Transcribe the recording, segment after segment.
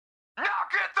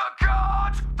the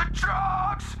guns, the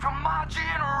drugs from my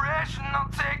generation. I'll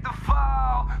take the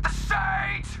fall, the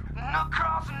state, and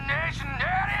across the nation.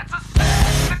 And it's a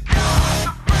sin, the guns,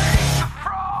 the fake, the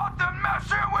fraud, the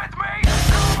messing with me.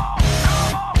 Come on,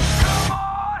 come on, come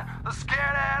on, let's get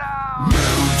it on.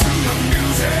 Move to the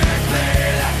music,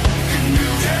 play that fucking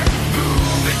music.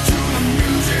 Move it to the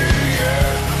music,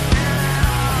 yeah.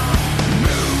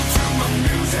 Move to the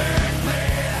music,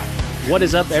 play that. What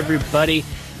is up, everybody?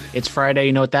 It's Friday.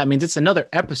 You know what that means. It's another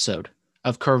episode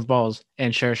of Curveballs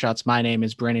and Share Shots. My name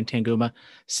is Brandon Tanguma.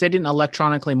 Sitting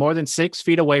electronically more than 6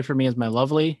 feet away from me is my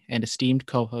lovely and esteemed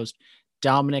co-host,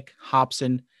 Dominic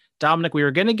Hobson. Dominic, we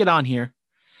were going to get on here,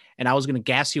 and I was going to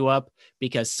gas you up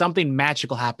because something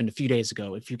magical happened a few days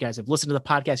ago. If you guys have listened to the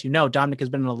podcast, you know Dominic has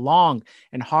been on a long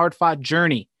and hard-fought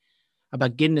journey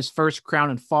about getting his first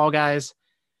crown in Fall Guys.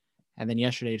 And then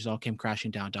yesterday, it just all came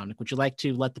crashing down. Dominic, would you like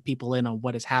to let the people in on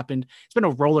what has happened? It's been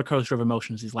a roller coaster of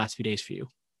emotions these last few days for you.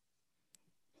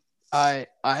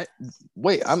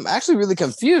 Wait, I'm actually really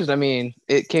confused. I mean,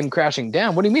 it came crashing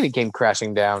down. What do you mean it came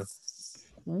crashing down?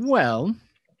 Well,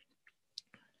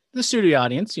 the studio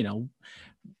audience, you know,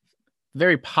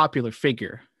 very popular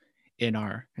figure in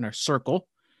our circle.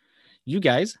 You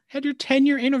guys had your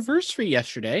 10-year anniversary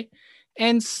yesterday,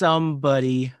 and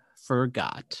somebody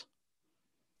forgot.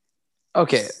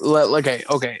 Okay, let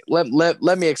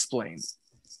me explain.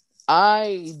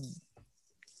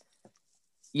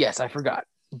 Yes, I forgot.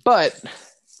 But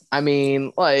I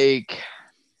mean, like,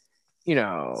 you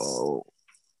know,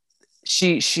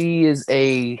 she is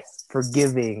a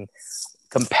forgiving,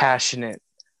 compassionate,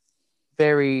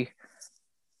 very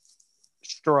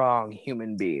strong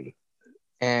human being.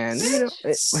 And you know, I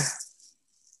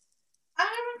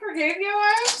haven't forgave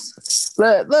you, Ives.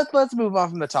 let's move on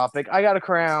from the topic. I got a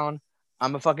crown.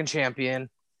 I'm a fucking champion,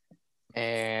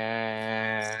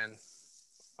 and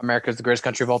America's the greatest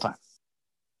country of all time.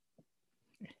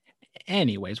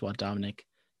 Anyways, while Dominic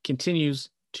continues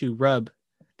to rub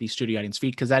the studio audience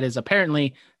feet, because that is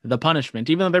apparently the punishment,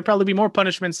 even though there'll probably be more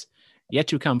punishments yet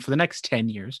to come for the next 10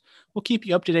 years. We'll keep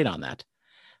you up to date on that.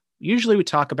 Usually we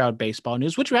talk about baseball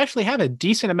news, which we actually have a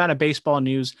decent amount of baseball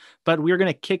news, but we're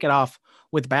going to kick it off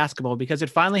with basketball because it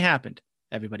finally happened.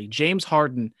 Everybody, James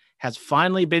Harden has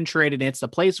finally been traded. It's the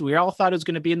place we all thought it was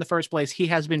going to be in the first place. He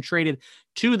has been traded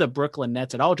to the Brooklyn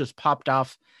Nets. It all just popped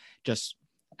off,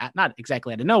 not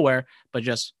exactly out of nowhere, but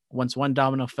just once one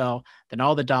domino fell, then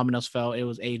all the dominoes fell. It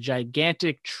was a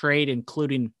gigantic trade,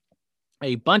 including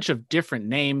a bunch of different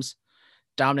names.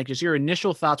 Dominic, just your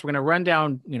initial thoughts. We're going to run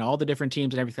down, you know, all the different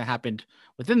teams and everything that happened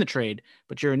within the trade,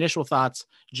 but your initial thoughts,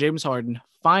 James Harden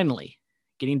finally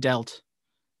getting dealt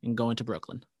and going to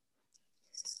Brooklyn.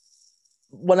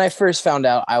 When I first found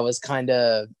out, I was kind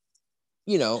of,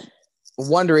 you know,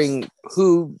 wondering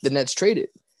who the Nets traded.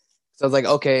 So I was like,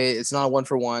 okay, it's not a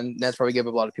 1-for-1. Nets probably gave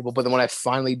up a lot of people. But then when I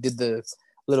finally did the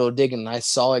little digging, I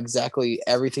saw exactly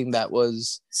everything that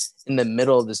was in the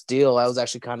middle of this deal. I was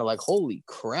actually kind of like, holy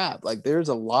crap. Like, there's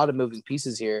a lot of moving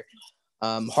pieces here.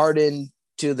 Harden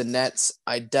to the Nets,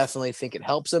 I definitely think it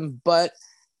helps him. But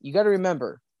you got to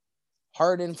remember,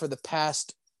 Harden for the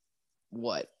past,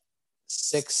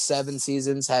 6-7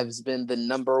 seasons has been the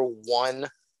number one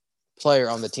player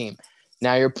on the team.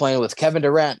 Now you're playing with Kevin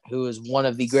Durant, who is one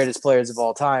of the greatest players of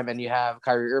all time, and you have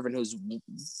Kyrie Irving, who's,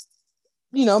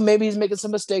 you know, maybe he's making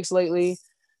some mistakes lately,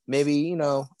 maybe, you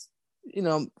know,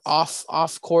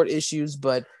 off court issues,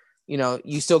 but you know,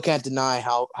 you still can't deny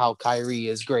how Kyrie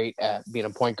is great at being a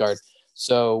point guard.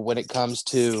 So when it comes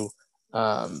to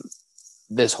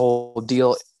this whole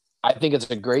deal, I think it's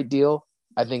a great deal.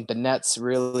 I think the Nets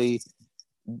really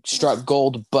struck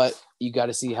gold, but you got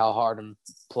to see how Harden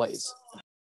plays.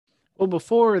 Well,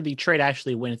 before the trade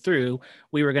actually went through,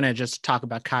 we were going to just talk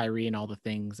about Kyrie and all the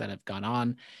things that have gone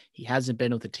on. He hasn't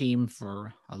been with the team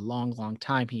for a long, long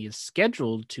time. He is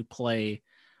scheduled to play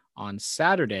on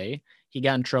Saturday. He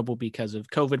got in trouble because of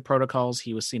COVID protocols.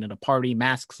 He was seen at a party,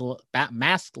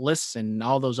 maskless, and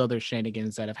all those other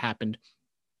shenanigans that have happened.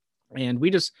 And we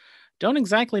just don't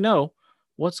exactly know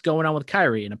what's going on with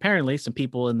Kyrie. And apparently some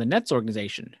people in the Nets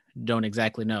organization don't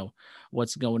exactly know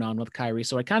what's going on with Kyrie.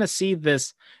 So I kind of see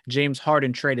this James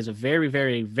Harden trade as a very,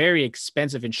 very, very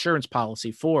expensive insurance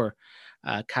policy for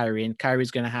Kyrie. And Kyrie's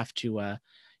going to have to,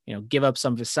 give up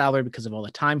some of his salary because of all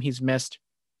the time he's missed.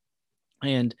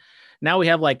 And now we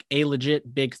have like a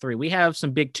legit big three. We have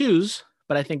some big twos,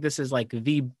 but I think this is like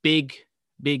the big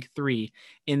three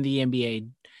in the NBA.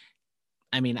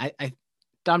 I mean, I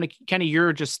Dominic, kind of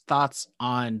your just thoughts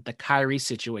on the Kyrie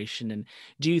situation. And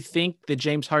do you think the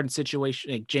James Harden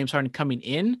situation, like James Harden coming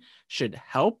in, should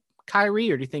help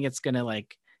Kyrie, or do you think it's going to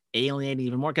like alienate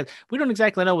even more because we don't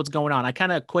exactly know what's going on. I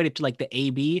kind of equate it to like the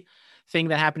AB thing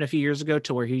that happened a few years ago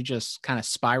to where he just kind of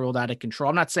spiraled out of control.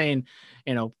 I'm not saying,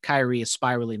 Kyrie is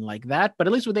spiraling like that, but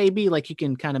at least with AB, like you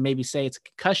can kind of maybe say it's a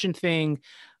concussion thing.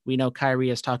 We know Kyrie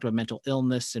has talked about mental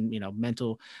illness and,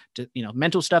 mental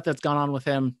stuff that's gone on with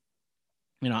him.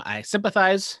 I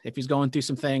sympathize if he's going through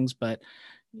some things, but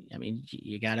I mean,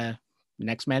 you gotta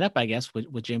next man up, I guess,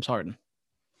 with James Harden.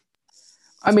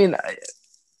 I mean,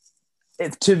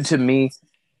 to me,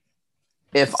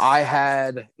 if I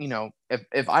had,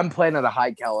 if I'm playing at a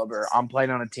high caliber, I'm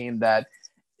playing on a team that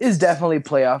is definitely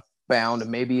playoff bound,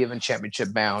 maybe even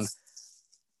championship bound,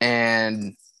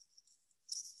 and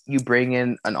you bring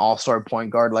in an all-star point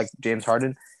guard like James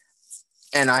Harden,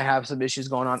 and I have some issues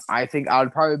going on, I think I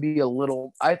would probably be a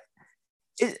little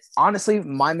honestly,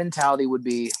 my mentality would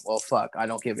be, well, fuck, I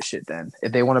don't give a shit then.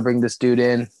 If they want to bring this dude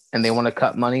in and they want to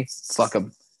cut money, fuck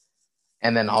them.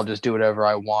 And then I'll just do whatever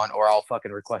I want, or I'll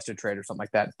fucking request a trade or something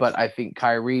like that. But I think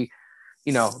Kyrie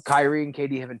and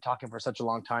KD have been talking for such a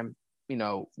long time.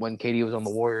 When KD was on the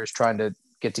Warriors trying to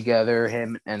get together,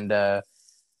 him and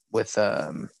with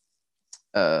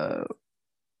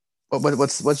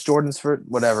what's Jordan's for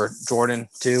whatever Jordan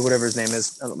 2, whatever his name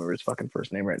is. I don't remember his fucking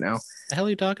first name right now. The hell are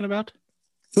you talking about?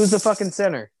 Who's the fucking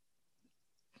center?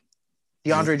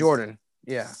 DeAndre Jordan.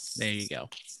 Yeah. There you go.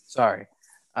 Sorry.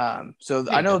 So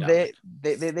I know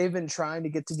they've been trying to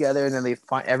get together, and then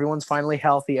everyone's finally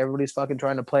healthy. Everybody's fucking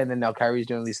trying to play, and then now Kyrie's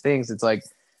doing these things. It's like,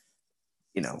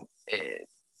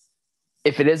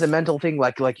 if it is a mental thing,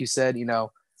 like you said,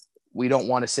 we don't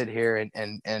want to sit here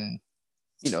and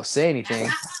say anything.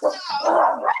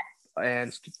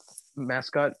 And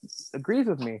mascot agrees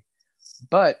with me,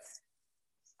 but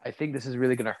I think this is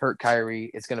really going to hurt Kyrie.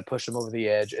 It's going to push him over the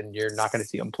edge, and you're not going to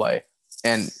see him play.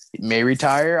 And may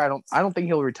retire. I don't think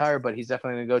he'll retire, but he's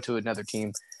definitely going to go to another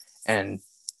team and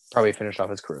probably finish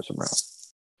off his career somewhere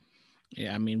else.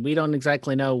 Yeah, I mean, we don't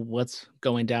exactly know what's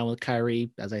going down with Kyrie.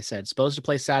 As I said, supposed to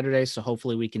play Saturday, so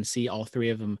hopefully we can see all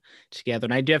three of them together.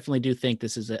 And I definitely do think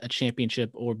this is a championship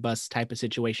or bust type of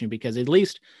situation, because at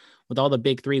least with all the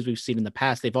big threes we've seen in the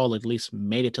past, they've all at least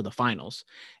made it to the finals.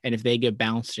 And if they get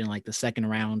bounced in like the second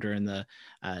round or in the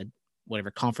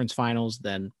whatever conference finals,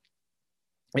 then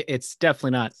it's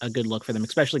definitely not a good look for them,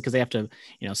 especially because they have to,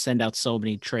 send out so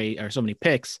many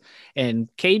picks. And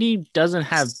KD doesn't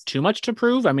have too much to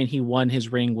prove. I mean, he won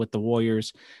his ring with the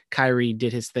Warriors. Kyrie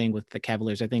did his thing with the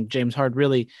Cavaliers. I think James Harden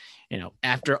really,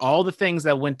 after all the things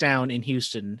that went down in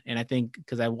Houston, and I think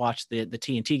because I watched the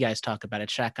TNT guys talk about it,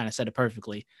 Shaq kind of said it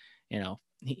perfectly.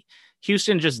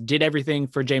 Houston just did everything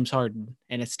for James Harden,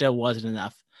 and it still wasn't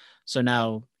enough. So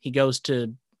now he goes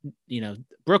to,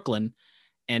 Brooklyn.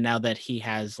 And now that he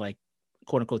has like,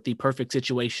 quote unquote, the perfect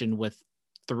situation with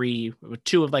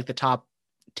two of like the top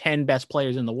 10 best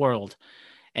players in the world.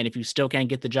 And if you still can't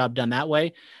get the job done that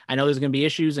way, I know there's going to be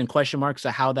issues and question marks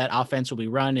of how that offense will be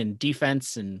run and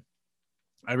defense and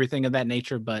everything of that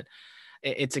nature. But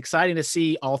it's exciting to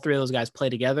see all three of those guys play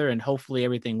together, and hopefully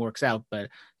everything works out. But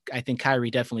I think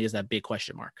Kyrie definitely is that big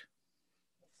question mark.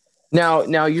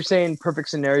 Now you're saying perfect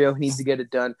scenario, he needs to get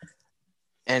it done.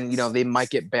 And, they might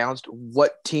get bounced.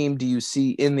 What team do you see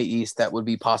in the East that would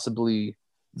be possibly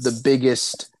the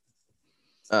biggest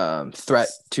threat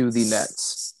to the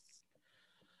Nets?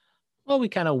 Well, we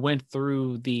kind of went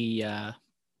through the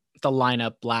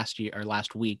lineup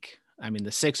last week. I mean,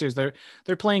 the Sixers, they're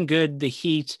playing good. The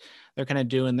Heat, they're kind of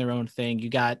doing their own thing. You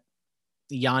got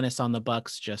Giannis on the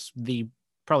Bucks, just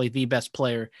probably the best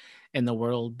player in the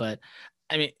world. But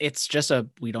I mean, it's just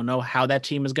we don't know how that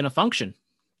team is going to function.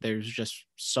 There's just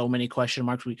so many question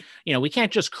marks. We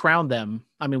can't just crown them.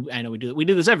 I mean, I know we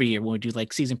do this every year when we do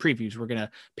like season previews. We're going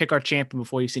to pick our champion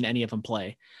before you've seen any of them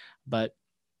play. But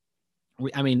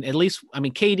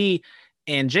KD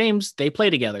and James, they play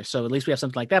together. So at least we have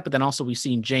something like that. But then also we've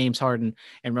seen James Harden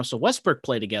and Russell Westbrook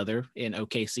play together in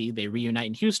OKC. They reunite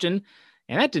in Houston,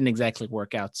 and that didn't exactly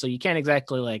work out. So you can't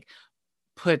exactly like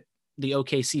put the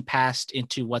OKC past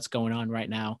into what's going on right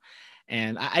now.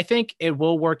 And I think it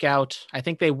will work out. I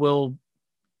think they will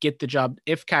get the job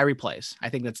if Kyrie plays. I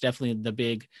think that's definitely the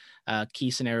big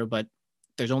key scenario, but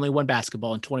there's only one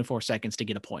basketball and 24 seconds to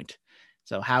get a point.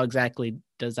 So how exactly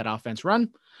does that offense run?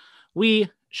 We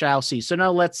shall see. So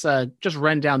now let's just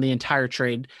run down the entire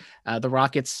trade. The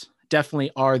Rockets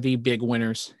definitely are the big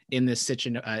winners in this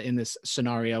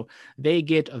scenario. They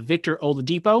get Victor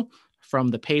Oladipo from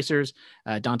the Pacers,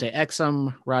 Dante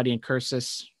Exum, Rodion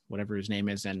Kursis, whatever his name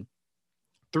is, and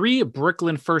 3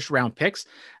 Brooklyn first-round picks,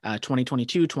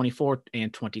 2022, 24,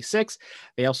 and 26.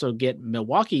 They also get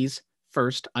Milwaukee's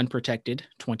first unprotected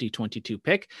 2022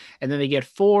 pick, and then they get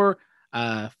 4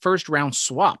 first round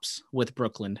swaps with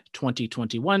Brooklyn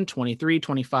 2021, 23,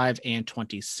 25, and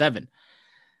 27.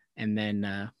 And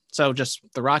then, so just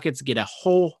the Rockets get a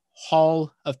whole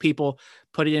haul of people,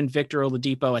 put it in Victor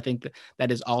Oladipo. I think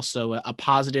that is also a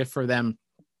positive for them.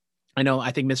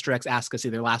 I think Mr. X asked us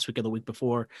either last week or the week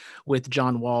before with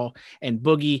John Wall and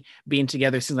Boogie being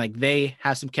together. Seems like they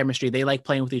have some chemistry. They like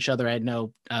playing with each other. I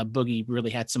know Boogie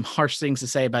really had some harsh things to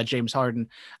say about James Harden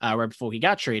right before he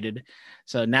got traded.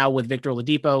 So now with Victor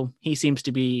Oladipo, he seems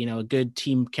to be, a good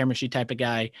team chemistry type of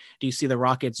guy. Do you see the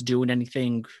Rockets doing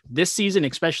anything this season,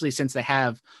 especially since they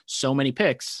have so many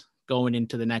picks going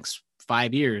into the next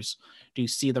 5 years? Do you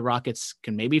see the Rockets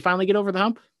can maybe finally get over the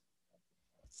hump?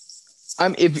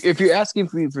 If you're asking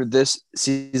me for this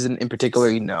season in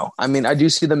particular, no. I mean, I do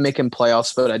see them making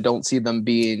playoffs, but I don't see them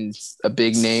being a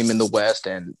big name in the West,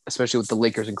 and especially with the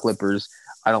Lakers and Clippers,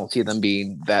 I don't see them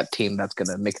being that team that's going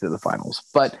to make it to the finals.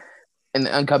 But in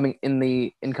the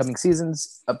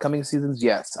upcoming seasons,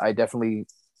 yes, I definitely,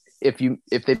 if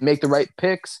they make the right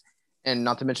picks, and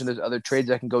not to mention there's other trades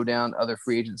that can go down, other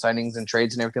free agent signings and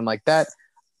trades and everything like that,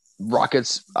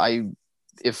 Rockets,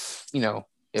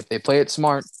 if they play it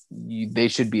smart, they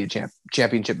should be a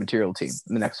championship material team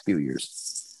in the next few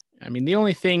years. I mean, the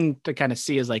only thing to kind of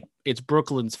see is like it's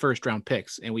Brooklyn's first round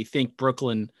picks, and we think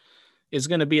Brooklyn is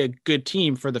going to be a good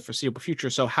team for the foreseeable future.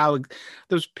 So how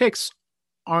those picks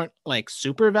aren't like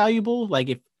super valuable,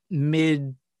 like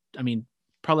probably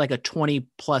like a 20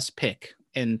 plus pick.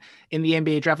 And in the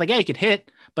NBA draft, like, yeah, you could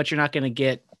hit, but you're not going to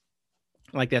get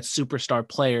like that superstar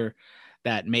player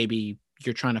that maybe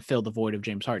you're trying to fill the void of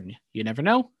James Harden. You never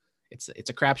know. It's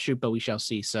a crapshoot, but we shall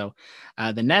see. So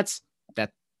the Nets,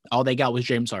 that all they got was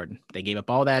James Harden. They gave up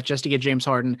all that just to get James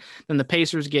Harden. Then the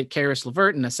Pacers get Karis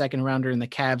LeVert in a second rounder, and the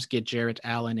Cavs get Jarrett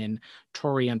Allen and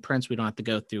Taurean Prince. We don't have to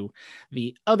go through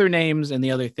the other names and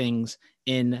the other things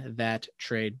in that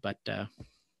trade, but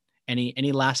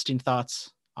any lasting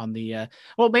thoughts on the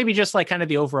maybe just like kind of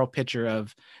the overall picture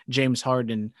of James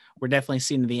Harden? We're definitely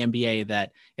seeing in the NBA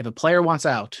that if a player wants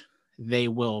out, they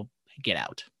will get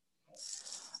out.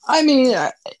 I mean,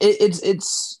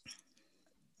 it's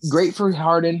great for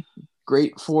Harden,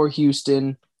 great for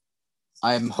Houston.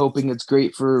 I'm hoping it's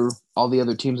great for all the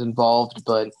other teams involved,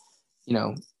 but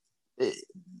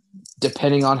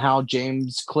depending on how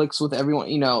James clicks with everyone,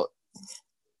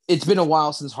 it's been a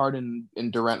while since Harden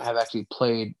and Durant have actually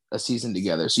played a season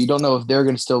together. So you don't know if they're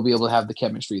going to still be able to have the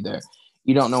chemistry there.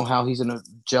 You don't know how he's going to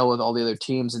gel with all the other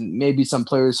teams. And maybe some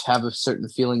players have a certain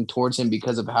feeling towards him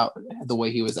because of the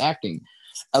way he was acting.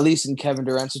 At least in Kevin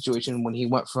Durant's situation, when he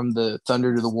went from the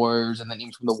Thunder to the Warriors and then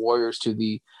even from the Warriors to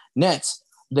the Nets,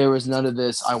 there was none of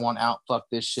this, I want out, fuck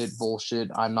this shit, bullshit,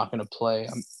 I'm not going to play.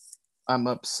 I'm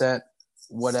upset,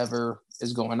 whatever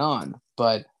is going on.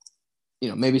 But,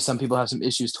 maybe some people have some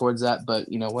issues towards that, but,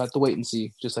 we'll have to wait and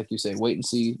see, just like you say, wait and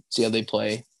see how they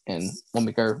play, and we'll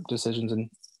make our decisions and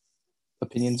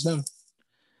opinions known.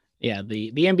 Yeah,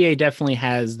 the NBA definitely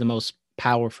has the most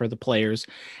power for the players.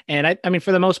 And I mean,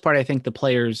 for the most part, I think the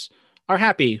players are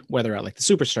happy where they're at. Like the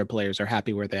superstar players are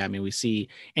happy where they're at. I mean, we see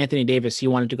Anthony Davis, he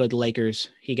wanted to go to the Lakers.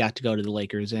 He got to go to the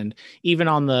Lakers. And even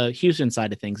on the Houston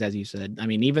side of things, as you said, I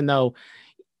mean, even though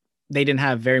they didn't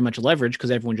have very much leverage because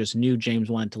everyone just knew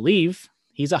James wanted to leave,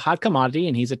 he's a hot commodity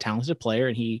and he's a talented player.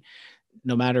 And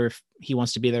no matter if he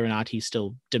wants to be there or not, he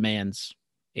still demands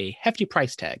a hefty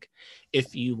price tag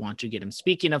if you want to get him.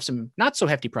 Speaking of some not so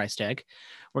hefty price tag,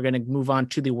 we're going to move on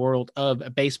to the world of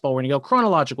baseball. We're going to go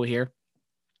chronological here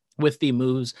with the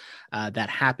moves that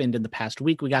happened in the past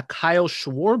week. We got Kyle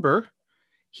Schwarber.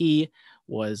 He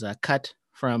was cut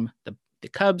from the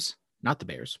Cubs, not the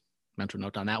Bears. Mental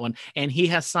note on that one. And he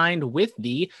has signed with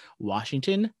the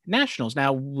Washington Nationals.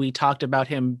 Now, we talked about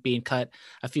him being cut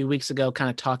a few weeks ago, kind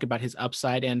of talked about his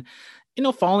upside, and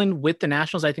falling with the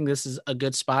Nationals, I think this is a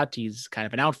good spot. He's kind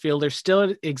of an outfielder.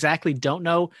 Still exactly don't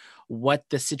know what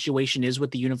the situation is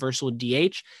with the universal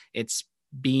DH. It's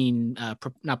being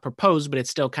not proposed, but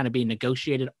it's still kind of being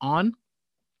negotiated on.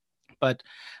 But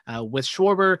with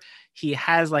Schwarber, he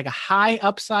has like a high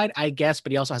upside, I guess,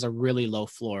 but he also has a really low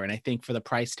floor. And I think for the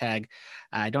price tag,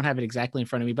 I don't have it exactly in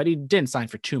front of me, but he didn't sign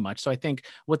for too much. So I think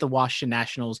with the Washington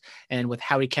Nationals and with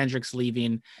Howie Kendricks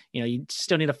leaving, you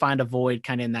still need to find a void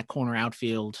kind of in that corner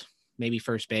outfield, maybe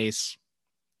first base.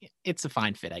 It's a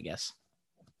fine fit, I guess.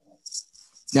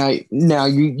 Now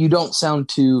you don't sound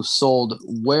too sold.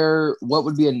 What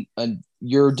would be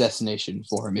your destination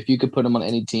for him? If you could put him on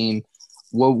any team,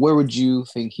 where would you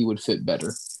think he would fit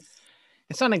better?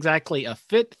 It's not exactly a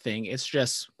fit thing. It's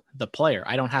just the player.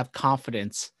 I don't have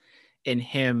confidence in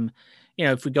him,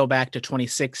 if we go back to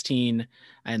 2016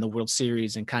 and the World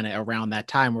Series and kind of around that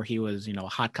time where he was, a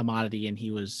hot commodity and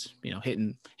he was,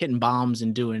 hitting bombs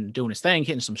and doing his thing,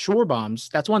 hitting some shore bombs,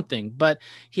 that's one thing. But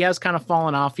he has kind of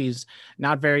fallen off. He's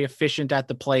not very efficient at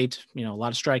the plate, a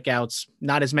lot of strikeouts,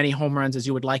 not as many home runs as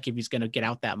you would like if he's going to get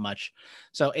out that much.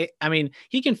 So,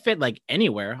 he can fit like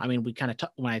anywhere. We kind of,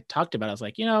 when I talked about it, I was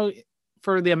like,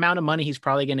 for the amount of money he's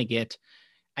probably going to get,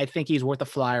 I think he's worth a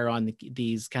flyer on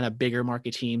these kind of bigger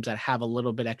market teams that have a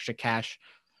little bit extra cash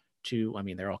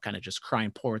they're all kind of just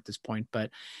crying poor at this point. But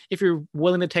if you're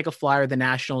willing to take a flyer, the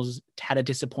Nationals had a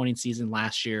disappointing season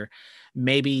last year.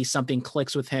 Maybe something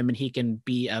clicks with him and he can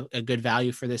be a good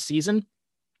value for this season.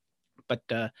 But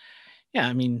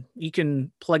you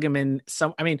can plug him in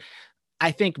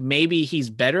I think maybe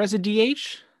he's better as a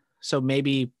DH. So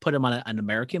maybe put him on an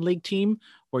American League team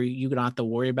where you don't have to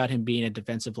worry about him being a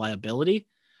defensive liability.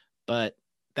 But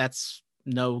that's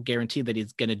no guarantee that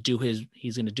he's going to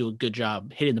do a good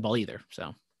job hitting the ball either.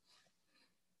 So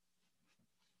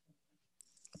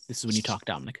this is when you talk,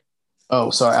 Dominic. Oh,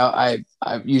 sorry.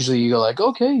 I usually you go like,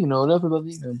 okay, enough about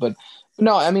but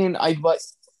no,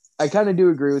 I kind of do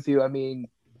agree with you.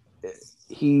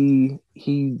 He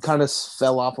kind of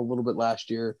fell off a little bit last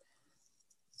year.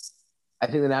 I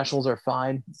think the Nationals are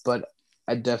fine, but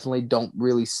I definitely don't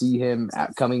really see him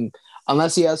coming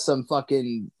unless he has some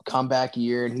fucking comeback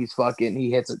year and he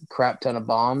hits a crap ton of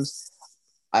bombs.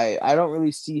 I don't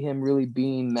really see him really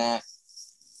being that,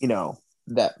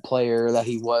 that player that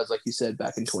he was, like you said,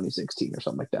 back in 2016 or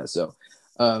something like that. So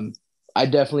I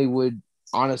definitely would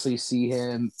honestly see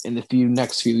him in the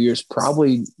next few years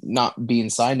probably not being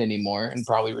signed anymore and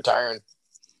probably retiring.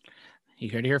 You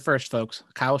heard it here first, folks.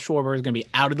 Kyle Schwarber is going to be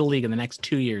out of the league in the next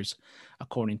 2 years,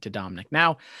 according to Dominic.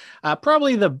 Now,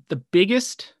 probably the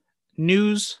biggest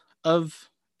news of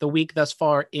the week thus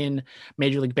far in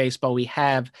Major League Baseball, we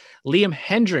have Liam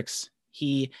Hendriks.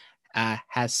 He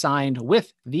has signed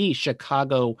with the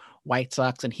Chicago White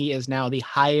Sox, and he is now the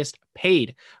highest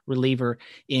paid reliever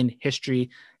in history.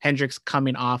 Hendriks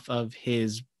coming off of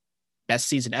his best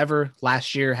season ever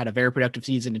last year, had a very productive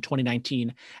season in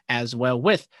 2019 as well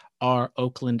with our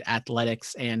Oakland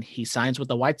Athletics, and he signs with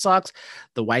the White Sox.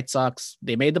 The White Sox,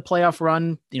 they made the playoff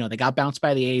run. They got bounced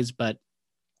by the A's, but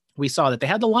we saw that they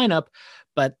had the lineup,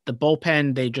 but the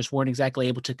bullpen, they just weren't exactly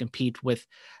able to compete with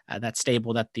that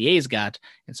stable that the A's got.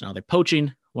 And so now they're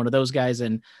poaching one of those guys.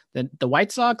 And then the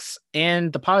White Sox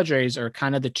and the Padres are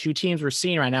kind of the two teams we're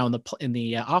seeing right now in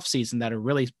the offseason that are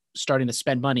really starting to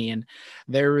spend money. And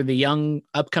they're the young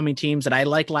upcoming teams that I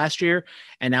liked last year.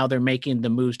 And now they're making the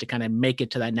moves to kind of make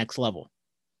it to that next level.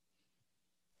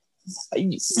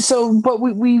 So, but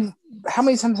we how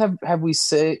many times have we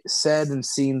said and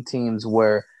seen teams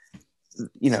where,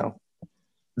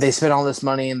 they spend all this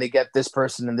money and they get this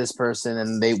person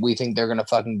and we think they're going to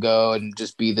fucking go and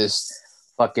just be this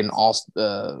fucking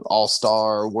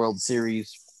all-star World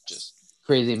Series, just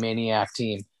crazy maniac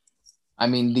team.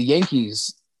 The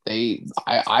Yankees,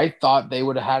 I thought they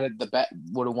would have had it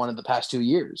would have won it the past 2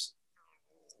 years,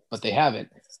 but they haven't.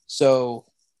 So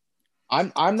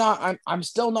I'm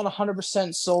still not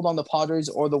 100% sold on the Padres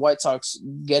or the White Sox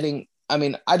getting. I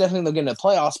definitely they'll get into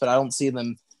playoffs, but I don't see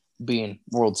them being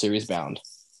World Series bound.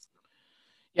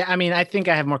 Yeah, I think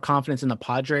I have more confidence in the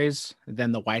Padres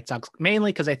than the White Sox,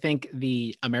 mainly because I think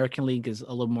the American League is a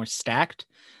little more stacked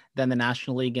than the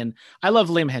National League. And I love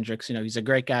Liam Hendriks. He's a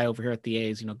great guy over here at the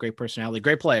A's, great personality,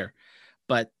 great player.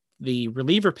 But the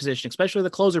reliever position, especially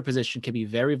the closer position, can be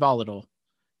very volatile.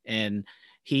 And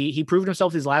he proved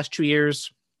himself these last 2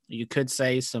 years. You could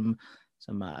say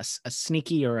a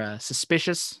sneaky or a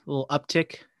suspicious little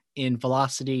uptick in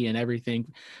velocity and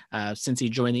everything since he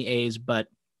joined the A's. But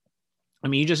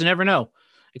you just never know,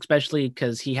 especially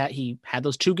because he had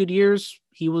those 2 good years.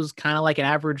 He was kind of like an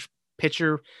average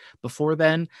pitcher before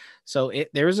then. So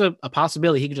there's a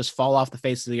possibility he could just fall off the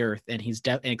face of the earth. And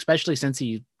and especially since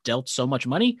he dealt so much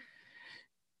money,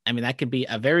 that could be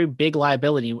a very big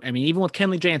liability. Even with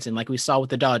Kenley Jansen, like we saw with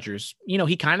the Dodgers,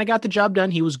 he kind of got the job done.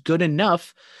 He was good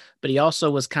enough, but he also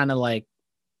was kind of like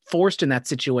forced in that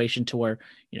situation to where,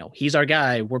 he's our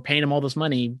guy. We're paying him all this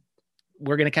money.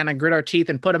 We're going to kind of grit our teeth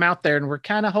and put him out there. And we're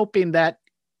kind of hoping that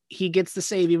he gets the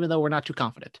save, even though we're not too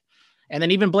confident. And then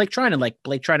even Blake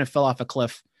Treinen fell off a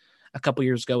cliff a couple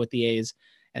years ago with the A's,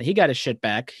 and he got his shit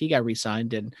back. He got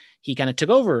re-signed, and he kind of took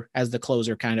over as the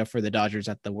closer kind of for the Dodgers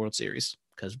at the World Series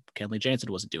because Kenley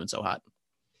Jansen wasn't doing so hot.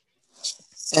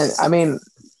 And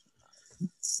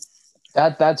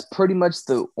that's pretty much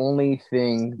the only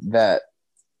thing that,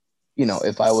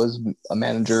 if I was a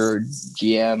manager,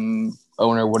 GM,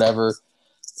 owner, whatever,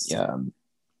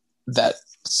 that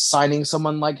signing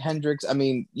someone like Hendricks. I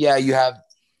mean, yeah, you have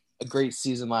a great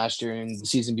season last year, and the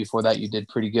season before that you did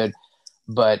pretty good.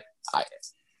 But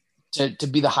to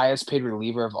be the highest paid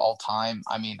reliever of all time,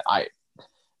 I mean,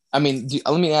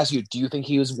 let me ask you: do you think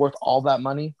he was worth all that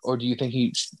money, or do you think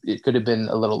it could have been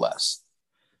a little less?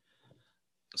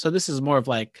 So this is more of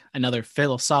like another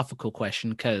philosophical question,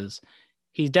 because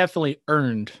he definitely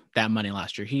earned that money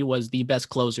last year. He was the best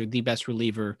closer, the best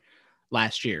reliever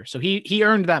last year. So he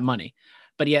earned that money.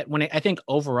 But yet I think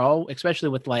overall, especially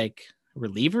with like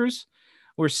relievers,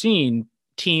 we're seeing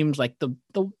teams like the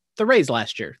Rays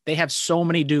last year. They have so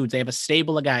many dudes. They have a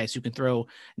stable of guys who can throw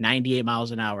 98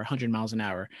 miles an hour, 100 miles an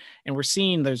hour. And we're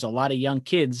seeing there's a lot of young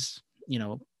kids,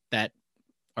 that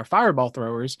are fireball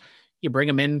throwers. You bring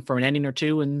them in for an inning or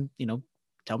two and,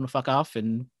 tell them to fuck off,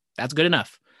 and that's good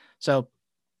enough. So,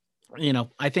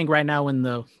 I think right now in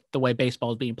the way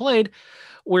baseball is being played,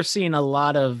 we're seeing a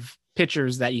lot of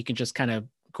pitchers that you can just kind of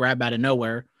grab out of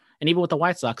nowhere. And even with the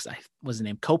White Sox, was the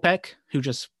name Kopech, who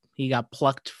he got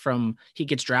plucked from, he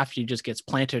gets drafted, he just gets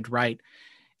planted right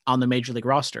on the major league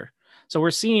roster. So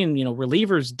we're seeing,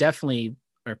 relievers definitely,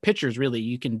 or pitchers really,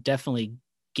 you can definitely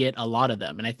get a lot of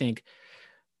them. And I think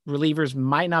relievers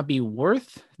might not be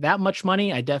worth that much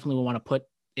money. I definitely would want to put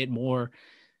it more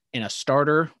in a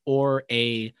starter or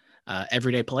a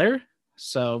everyday player.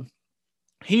 So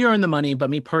he earned the money, but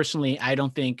me personally, I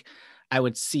don't think I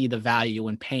would see the value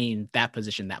in paying that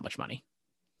position that much money.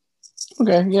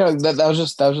 Okay, that was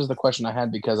just the question I had,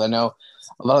 because I know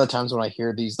a lot of the times when I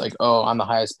hear these like, oh, I'm the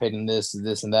highest paid in this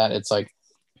and that, it's like,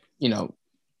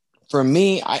 for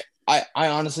me, I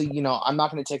honestly, I'm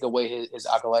not going to take away his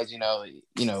accolades,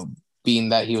 being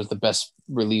that he was the best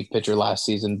relief pitcher last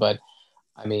season. But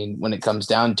I mean, when it comes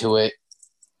down to it,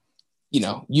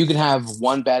 you can have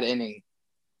one bad inning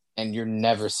and you're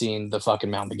never seeing the fucking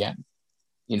mound again.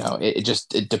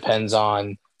 It depends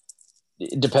on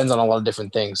a lot of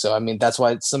different things. So, I mean, that's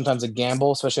why it's sometimes a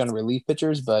gamble, especially on relief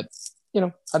pitchers. But,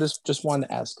 I just wanted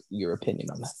to ask your opinion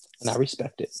on that, and I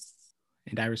respect it.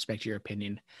 And I respect your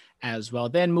opinion as well.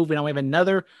 Then moving on, we have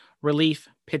another relief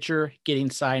pitcher getting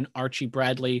signed, Archie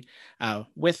Bradley,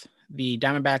 with the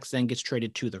Diamondbacks, then gets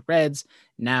traded to the Reds.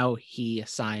 Now he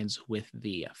signs with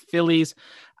the Phillies.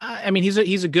 I mean,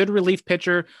 he's a good relief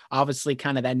pitcher, obviously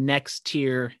kind of that next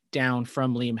tier down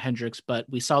from Liam Hendricks, but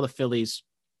we saw the Phillies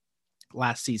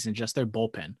last season, just their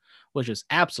bullpen, which is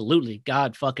absolutely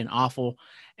god fucking awful.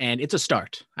 And it's a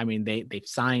start. I mean, they've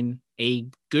signed a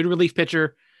good relief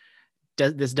pitcher.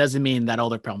 This doesn't mean that all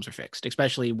their problems are fixed,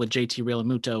 especially with JT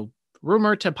Realmuto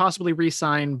rumored to possibly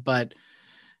re-sign. But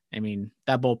I mean,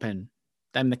 that bullpen,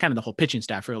 kind of the whole pitching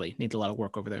staff really needs a lot of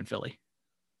work over there in Philly.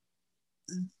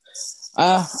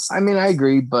 I mean, I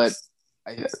agree, but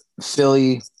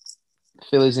Philly's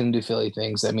going to do Philly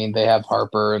things. I mean, they have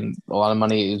Harper, and a lot of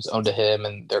money is owed to him,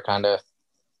 and they're kind of,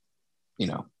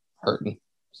 hurting.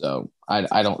 So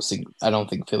I don't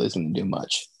think Philly's going to do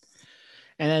much.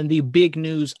 And then the big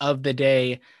news of the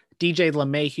day, DJ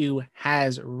LeMahieu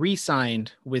has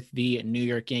re-signed with the New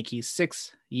York Yankees,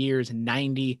 6 years,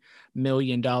 $90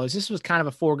 million. This was kind of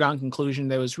a foregone conclusion.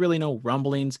 There was really no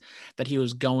rumblings that he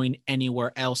was going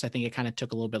anywhere else. I think it kind of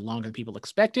took a little bit longer than people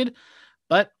expected,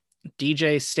 but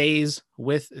DJ stays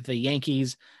with the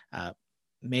Yankees,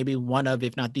 maybe one of,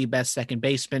 if not the best second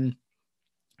baseman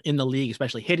in the league,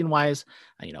 especially hitting wise,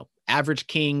 average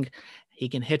king. He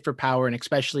can hit for power, and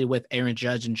especially with Aaron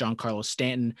Judge and Giancarlo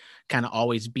Stanton kind of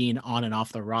always being on and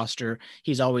off the roster,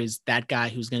 he's always that guy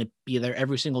who's going to be there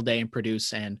every single day and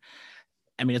produce. And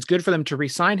I mean, it's good for them to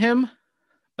re-sign him,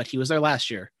 but he was there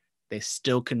last year. They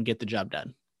still couldn't get the job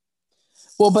done.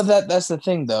 Well, but that's the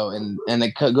thing, though, and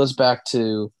it goes back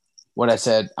to what I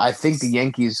said. I think the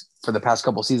Yankees for the past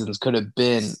couple seasons could have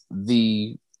been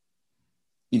the,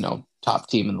 top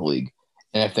team in the league,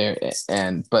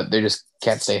 but they just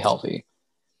can't stay healthy.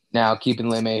 Now, keeping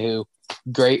LeMahieu,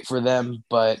 great for them,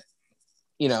 but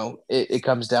it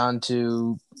comes down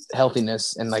to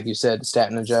healthiness, and like you said,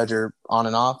 Stanton and Judge are on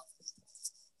and off.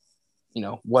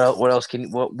 What else can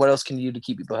you do to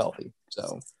keep people healthy?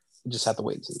 So you just have to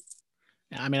wait and see.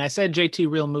 I mean, I said JT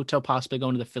Realmuto possibly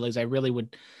going to the Phillies. I really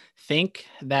would think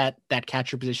that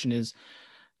catcher position is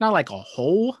not like a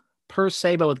hole per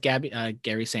se, but with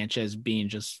Gary Sanchez being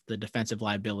just the defensive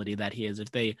liability that he is,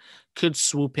 if they could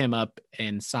swoop him up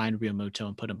and sign Realmuto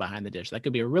and put him behind the dish, that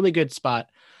could be a really good spot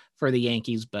for the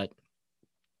Yankees, but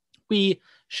we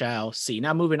shall see.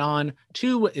 Now moving on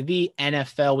to the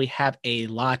NFL, we have a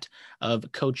lot of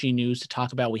coaching news to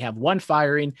talk about. We have one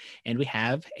firing and we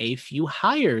have a few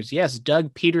hires. Yes,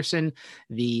 Doug Peterson,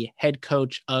 the head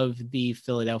coach of the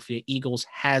Philadelphia Eagles,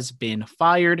 has been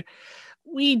fired.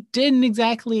 we didn't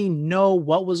exactly know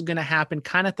what was going to happen.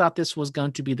 Kind of thought this was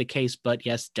going to be the case, but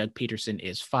yes, Doug Peterson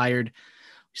is fired.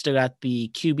 We still got the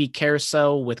QB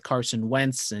carousel with Carson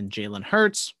Wentz and Jalen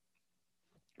Hurts.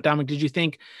 Dominic, did you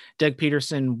think Doug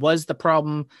Peterson was the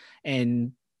problem?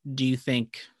 And do you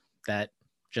think that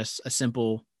just a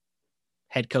simple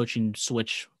head coaching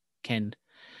switch can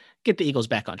get the Eagles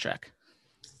back on track?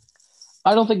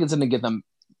 I don't think it's going to get them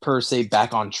per se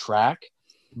back on track,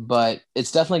 but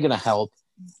it's definitely going to help.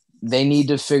 They need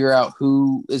to figure out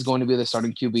who is going to be the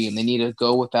starting QB, and they need to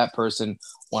go with that person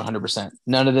 100%.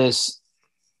 None of this,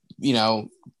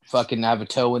 fucking have a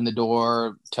toe in the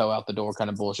door, toe out the door kind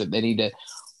of bullshit. They need to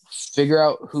figure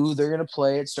out who they're going to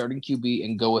play at starting QB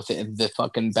and go with it. And the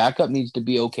fucking backup needs to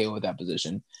be okay with that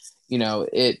position.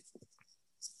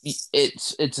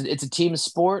 It's a team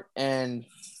sport, and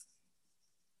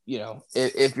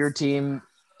if your team,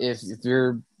 if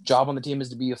your job on the team is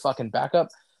to be a fucking backup,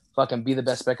 fucking be the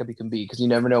best backup you can be, because you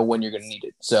never know when you're going to need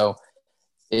it. So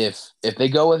if they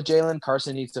go with Jalen,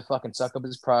 Carson needs to fucking suck up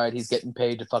his pride. He's getting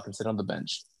paid to fucking sit on the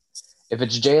bench. If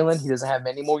it's Jalen, he doesn't have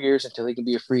many more years until he can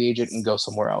be a free agent and go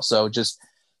somewhere else. So just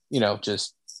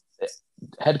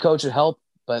head coach would help,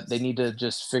 but they need to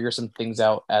just figure some things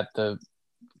out at the,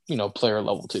 player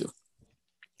level too.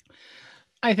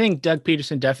 I think Doug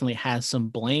Peterson definitely has some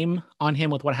blame on him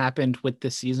with what happened with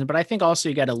this season, but I think also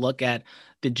you got to look at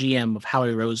the GM of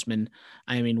Howie Roseman.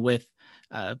 I mean, with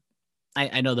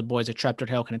I know the boys at Trapdoor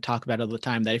Hill kind of talk about it all the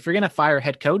time that if you're going to fire a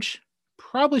head coach,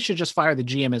 probably should just fire the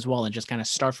GM as well and just kind of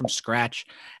start from scratch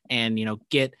and,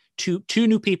 get two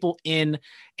new people in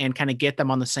and kind of get them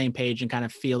on the same page and kind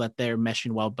of feel that they're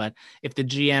meshing well. But if the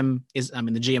GM is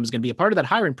going to be a part of that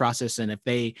hiring process, and if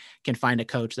they can find a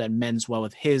coach that mends well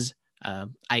with his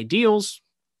ideals,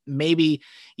 maybe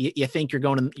you think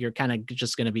you're kind of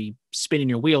just going to be spinning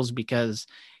your wheels because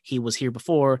he was here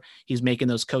before. He's making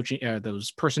those coaching those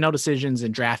personnel decisions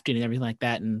and drafting and everything like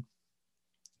that. And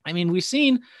I mean, we've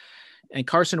seen, and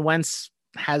Carson Wentz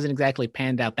hasn't exactly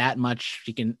panned out that much.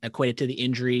 You can equate it to the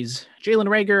injuries. Jalen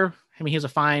Reagor, I mean, he's a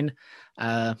fine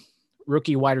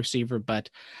rookie wide receiver, but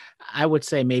I would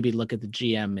say maybe look at the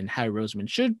GM, and Howie Roseman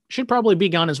should probably be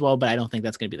gone as well, but I don't think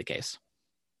that's going to be the case.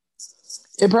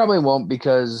 It probably won't,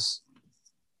 because,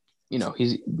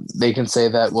 they can say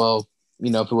that, well,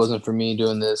 if it wasn't for me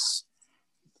doing this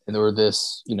and there were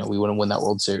this, we wouldn't win that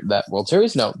World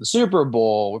Series. No, the Super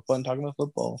Bowl. We're talking about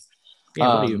football.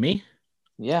 Yeah, what are you, me?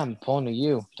 Yeah, I'm pulling to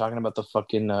you, talking about the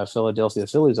fucking Philadelphia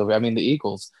Phillies over. I mean, the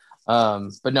Eagles.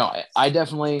 But no, I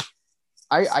definitely,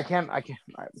 I can't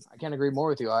agree more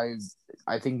with you.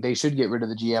 I think they should get rid of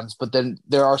the GMs, but then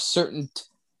there are certain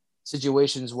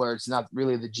situations where it's not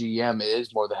really the GM, it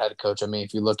is more the head coach. I mean,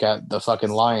 if you look at the fucking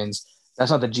Lions,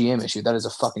 that's not the GM issue. That is a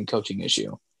fucking coaching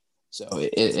issue. So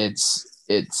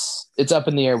it's up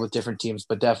in the air with different teams,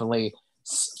 but definitely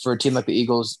for a team like the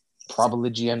Eagles, probably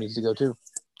the GM needs to go too.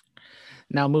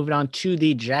 Now moving on to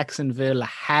the Jacksonville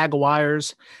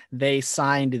Jaguars. They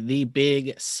signed the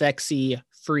big, sexy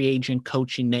free agent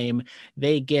coaching name.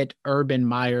 They get Urban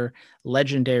Meyer,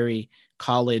 legendary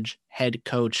college head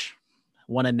coach,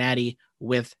 won a natty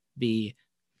with the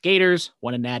Gators,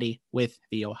 won a natty with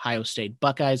the Ohio State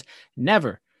Buckeyes.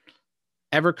 Never,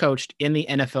 ever coached in the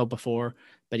NFL before,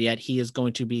 but yet he is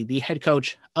going to be the head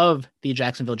coach of the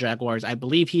Jacksonville Jaguars. I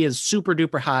believe he is super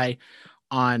duper high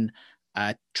on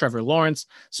Trevor Lawrence.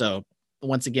 So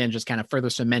once again, just kind of further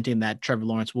cementing that Trevor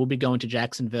Lawrence will be going to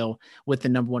Jacksonville with the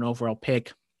number 1 overall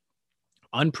pick.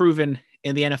 Unproven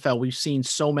in the NFL. We've seen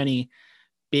so many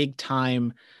big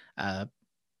time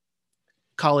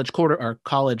college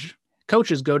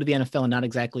coaches go to the NFL and not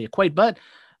exactly equate. But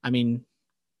I mean,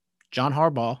 John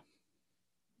Harbaugh,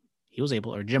 he was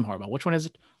able, or Jim Harbaugh. Which one is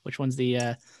it? Which one's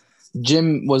the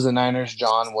Jim was the Niners.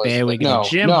 John was there we go.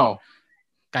 No.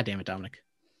 God damn it, Dominic.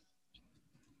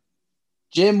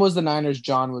 Jim was the Niners.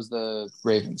 John was the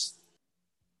Ravens.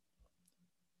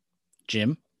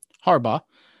 Jim Harbaugh,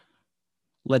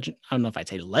 legend. I don't know if I'd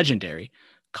say legendary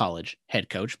college head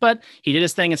coach, but he did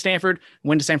his thing in Stanford,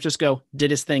 went to San Francisco, did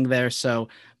his thing there. So,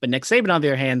 but Nick Saban, on the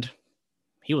other hand,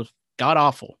 he was god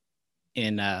awful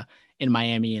in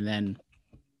Miami, and then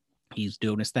he's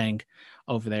doing his thing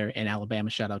over there in Alabama.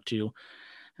 Shout out to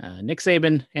Nick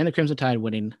Saban and the Crimson Tide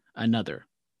winning another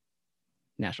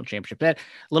national championship. That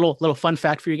little fun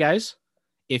fact for you guys: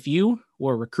 if you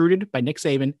were recruited by Nick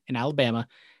Saban in Alabama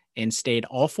and stayed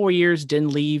all 4 years, didn't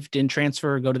leave, didn't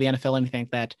transfer, go to the NFL, anything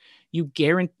like that, you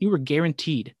were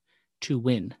guaranteed to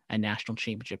win a national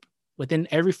championship. Within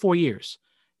every 4 years,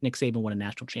 Nick Saban won a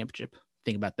national championship.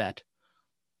 Think about that.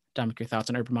 Dominic, your thoughts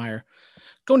on Urban Meyer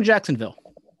going to Jacksonville?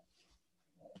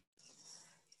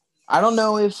 I don't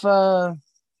know if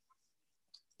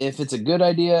it's a good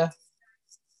idea.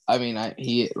 I mean,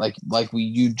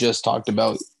 you just talked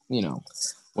about,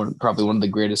 probably one of the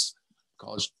greatest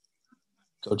college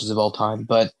coaches of all time,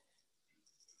 but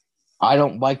I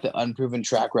don't like the unproven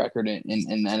track record in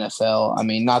the NFL. I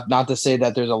mean, not to say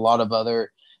that there's a lot of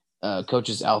other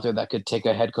coaches out there that could take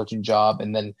a head coaching job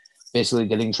and then basically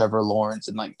getting Trevor Lawrence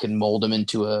and like can mold him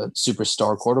into a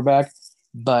superstar quarterback.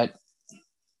 But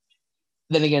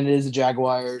then again, it is the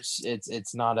Jaguars.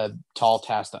 It's not a tall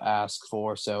task to ask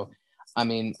for. So, I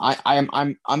mean,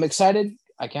 I'm excited.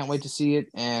 I can't wait to see it,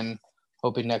 and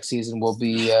hoping next season will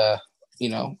be,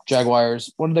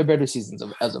 Jaguars, one of their better seasons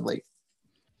as of late.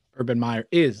 Urban Meyer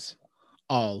is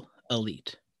all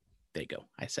elite. There you go.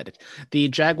 I said it. The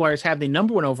Jaguars have the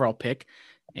number 1 overall pick,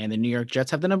 and the New York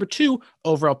Jets have the number 2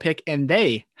 overall pick, and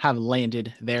they have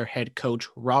landed their head coach,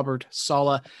 Robert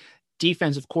Saleh,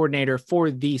 defensive coordinator for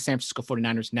the San Francisco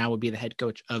 49ers, now would be the head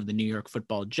coach of the New York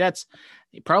Football Jets.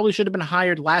 He probably should have been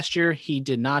hired last year. He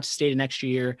did not, stay the next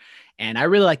year. And I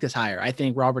really like this hire. I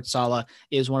think Robert Saleh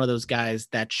is one of those guys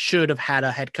that should have had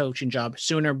a head coaching job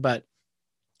sooner, but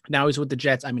now he's with the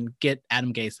Jets. I mean, get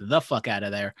Adam Gase the fuck out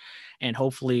of there. And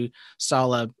hopefully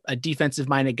Saleh, a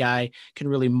defensive-minded guy, can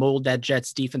really mold that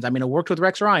Jets defense. I mean, it worked with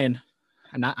Rex Ryan.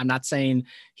 I'm not saying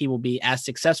he will be as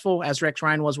successful as Rex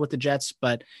Ryan was with the Jets,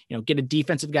 but get a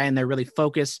defensive guy in there, really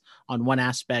focus on one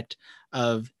aspect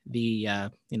of the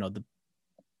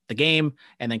game,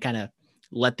 and then kind of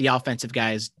let the offensive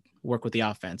guys work with the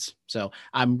offense. So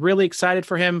I'm really excited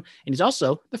for him. And he's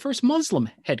also the first Muslim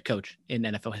head coach in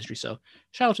NFL history. So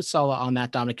shout out to Saleh on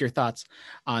that. Dominic, your thoughts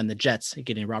on the Jets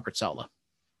getting Robert Saleh?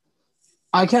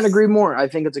 I can't agree more. I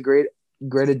think it's a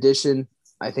great addition.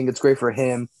 I think it's great for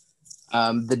him.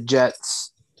 The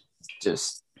Jets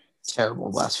just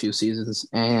terrible the last few seasons.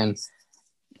 And,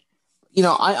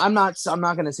 I'm not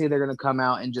going to say they're going to come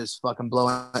out and just fucking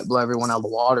blow everyone out of the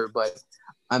water, but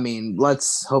I mean,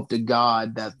 let's hope to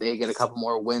God that they get a couple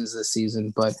more wins this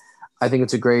season. But I think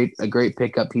it's a great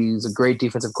pickup. He's a great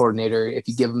defensive coordinator. If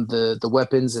you give him the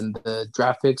weapons and the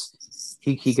draft picks,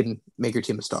 he can make your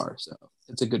team a star. So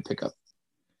it's a good pickup.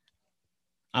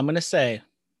 I'm going to say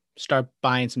start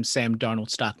buying some Sam Darnold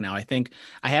stock now. I think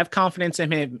I have confidence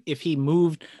in him. If he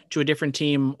moved to a different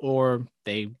team or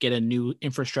they get a new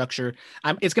infrastructure,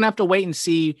 it's going to have to wait and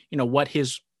see, what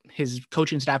his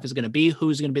coaching staff is going to be,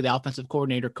 who's going to be the offensive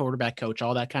coordinator, quarterback coach,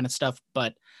 all that kind of stuff.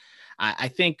 But I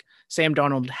think Sam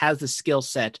Darnold has the skill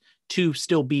set to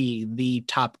still be the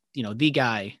top, the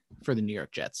guy for the New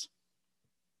York Jets.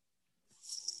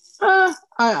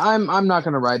 I'm not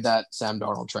going to ride that Sam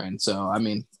Darnold train. So, I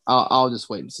mean, I'll just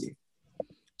wait and see.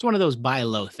 It's one of those buy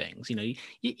low things.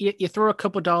 You throw a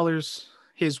couple dollars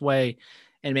his way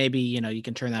and maybe, you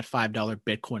can turn that $5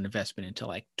 Bitcoin investment into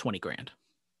like 20 grand.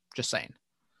 Just saying.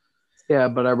 Yeah,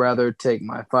 but I'd rather take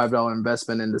my $5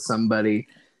 investment into somebody,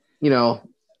 a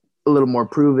little more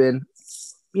proven.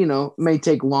 May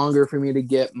take longer for me to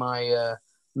get my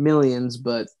millions,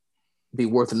 but be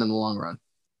worth it in the long run.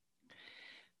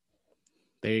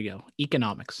 There you go.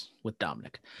 Economics with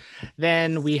Dominic.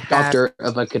 Then we have Doctor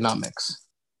of Economics.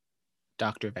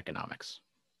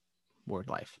 Word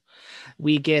life.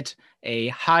 We get a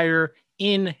hire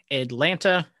in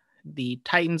Atlanta. The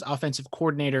Titans offensive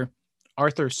coordinator,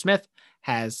 Arthur Smith,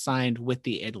 has signed with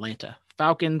the Atlanta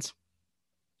Falcons.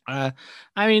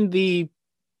 The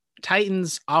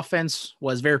Titans offense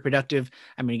was very productive.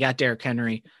 You got Derrick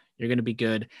Henry. You're going to be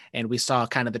good. And we saw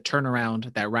kind of the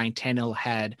turnaround that Ryan Tannehill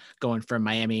had going from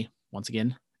Miami, once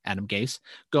again, Adam Gase,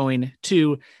 going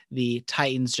to the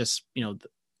Titans. Just, a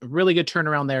really good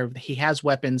turnaround there. He has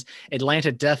weapons.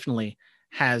 Atlanta definitely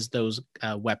has those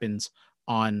weapons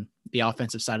on the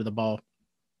offensive side of the ball.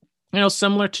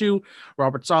 Similar to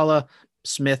Robert Saleh,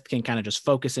 Smith can kind of just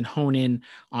focus and hone in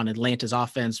on Atlanta's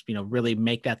offense, really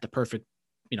make that the perfect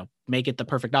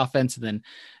offense, and then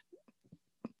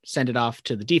send it off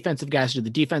to the defensive guys to do the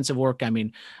defensive work.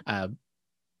 Dan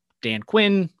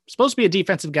Quinn, supposed to be a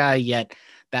defensive guy, yet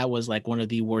that was like one of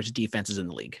the worst defenses in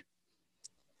the league.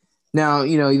 Now,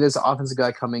 there's an offensive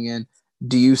guy coming in.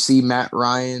 Do you see Matt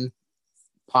Ryan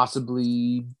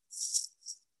possibly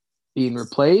being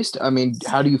replaced?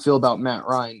 How do you feel about Matt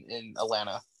Ryan in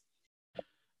Atlanta?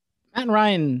 Matt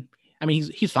Ryan,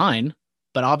 he's fine,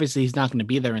 but obviously he's not going to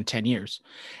be there in 10 years.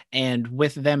 And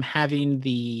with them having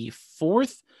the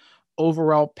 4th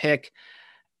overall pick,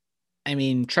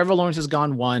 Trevor Lawrence has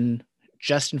gone 1.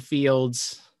 Justin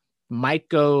Fields might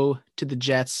go to the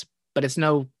Jets, but it's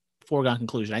no foregone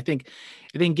conclusion. I think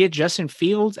if they can get Justin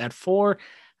Fields at 4,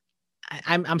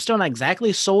 I'm still not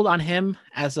exactly sold on him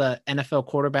as a NFL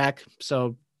quarterback.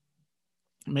 So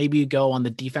maybe you go on the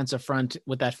defensive front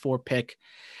with that 4 pick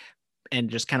and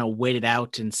just kind of wait it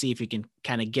out and see if you can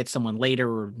kind of get someone later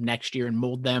or next year and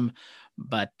mold them.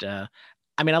 But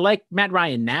I mean, I like Matt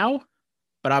Ryan now,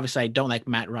 but obviously I don't like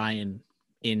Matt Ryan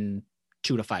in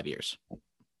 2 to 5 years,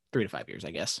 3 to 5 years,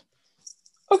 I guess.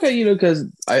 Okay, because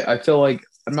I feel like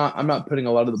I'm not putting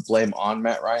a lot of the blame on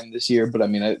Matt Ryan this year, but I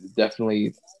mean, I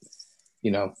definitely,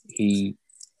 he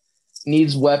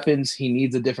needs weapons. He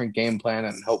needs a different game plan,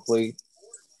 and hopefully,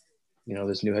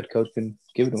 this new head coach can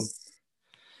give it to him.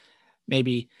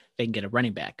 Maybe they can get a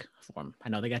running back for him. I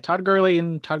know they got Todd Gurley,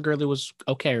 and Todd Gurley was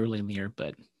okay early in the year,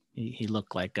 but he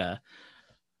looked like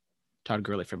Todd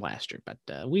Gurley from last year.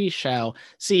 But we shall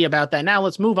see about that. Now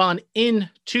let's move on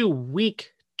into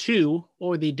week 2,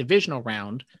 or the divisional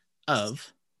round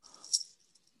of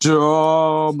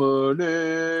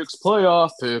Dominic's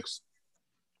playoff picks.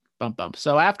 Bump bump.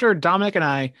 So after Dominic and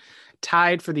I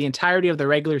tied for the entirety of the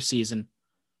regular season,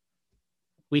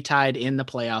 we tied in the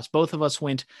playoffs. Both of us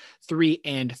went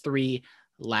 3-3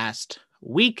 last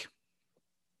week.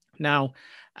 Now,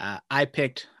 I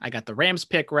got the Rams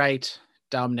pick right.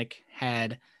 Dominic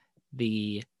had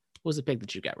what was the pick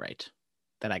that you got right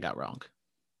that I got wrong?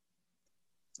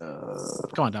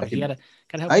 Come on, Dominic. You gotta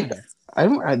help me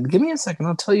out. Give me a second.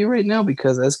 I'll tell you right now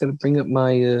because I just gotta bring up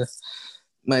my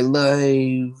my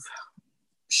live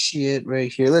shit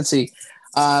right here. Let's see.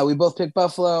 We both picked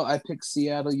Buffalo. I picked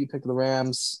Seattle. You picked the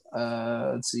Rams.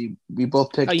 Let's see. We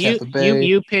both picked Tampa Bay.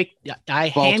 You picked. I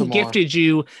hand gifted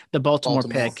you the Baltimore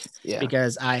pick yeah.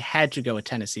 because I had to go with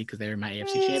Tennessee because they were my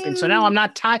AFC champion. So now I'm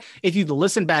not tied. If you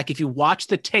listen back, if you watch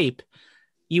the tape,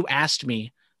 you asked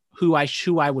me who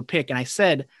I would pick, and I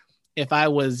said if I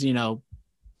was,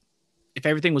 if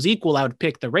everything was equal, I would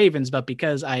pick the Ravens. But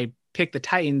because I picked the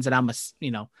Titans, and I'm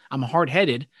a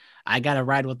hard-headed, I got to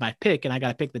ride with my pick, and I got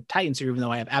to pick the Titans here, even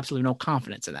though I have absolutely no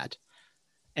confidence in that.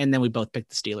 And then we both picked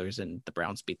the Steelers, and the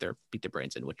Browns beat their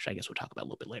brains in, which I guess we'll talk about a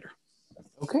little bit later.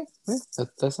 Okay, yeah,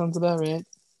 that sounds about right.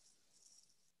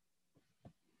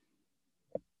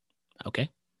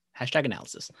 Okay, hashtag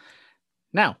analysis.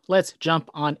 Now let's jump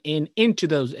on into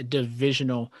those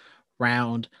divisional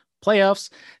round playoffs.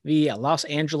 The Los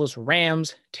Angeles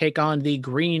Rams take on the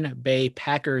Green Bay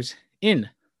Packers in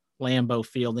Lambeau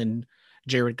Field, and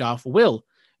Jared Goff will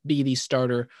be the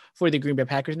starter for the Green Bay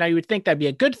Packers. Now, you would think that'd be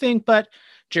a good thing, but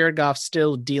Jared Goff's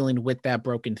still dealing with that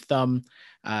broken thumb.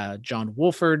 John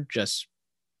Wolford just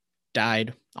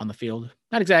died on the field.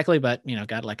 Not exactly, but,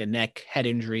 got like a neck, head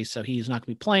injury, so he's not going to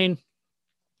be playing.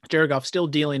 Jared Goff still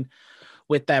dealing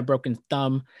with that broken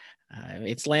thumb.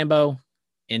 It's Lambeau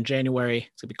in January.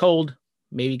 It's going to be cold,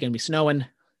 maybe going to be snowing.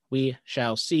 We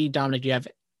shall see. Dominic, do you have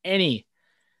any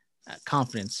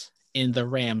confidence in the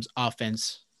Rams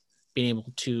offense being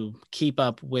able to keep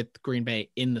up with Green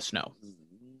Bay in the snow?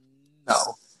 No.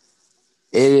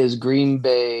 It is Green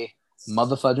Bay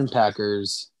motherfudging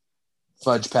Packers,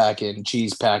 fudge packing,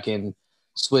 cheese packing,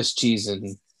 Swiss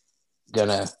cheesing,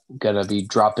 gonna be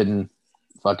dropping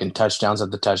fucking touchdowns at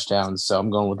the touchdowns. So I'm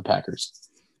going with the Packers.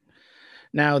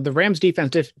 Now, the Rams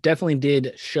defense definitely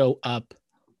did show up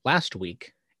last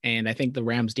week, and I think the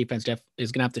Rams defense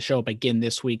is going to have to show up again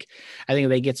this week. I think if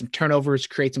they get some turnovers,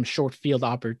 create some short field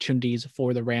opportunities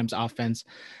for the Rams offense,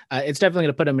 it's definitely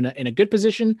going to put them in a good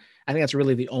position. I think that's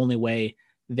really the only way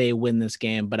they win this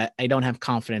game, but I don't have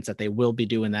confidence that they will be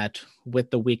doing that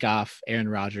with the week off, Aaron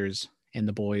Rodgers and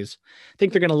the boys. I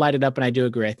think they're going to light it up, and I do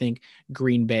agree. I think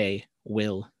Green Bay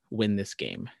will win this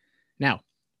game. Now,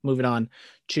 moving on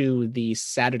to the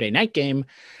Saturday night game,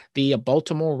 the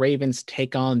Baltimore Ravens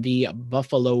take on the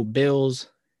Buffalo Bills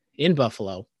in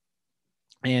Buffalo.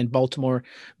 And Baltimore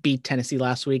beat Tennessee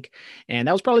last week. And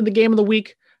that was probably the game of the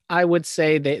week. I would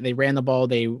say they ran the ball.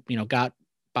 They, got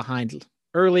behind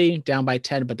early, down by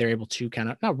 10, but they're able to kind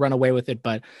of not run away with it,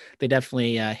 but they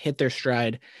definitely hit their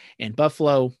stride. And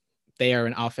Buffalo, they are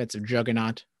an offensive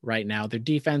juggernaut right now. Their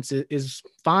defense is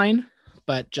fine,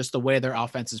 but just the way their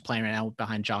offense is playing right now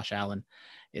behind Josh Allen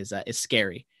is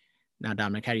scary. Now,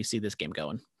 Dominic, how do you see this game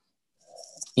going?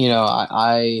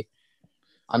 I'm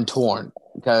torn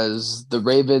because the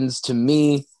Ravens, to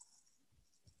me,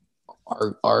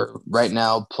 are right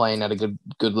now playing at a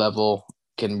good level,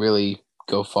 can really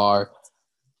go far.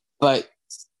 But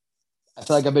I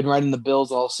feel like I've been riding the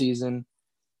Bills all season.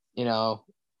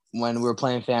 When we were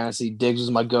playing fantasy, Diggs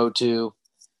was my go-to.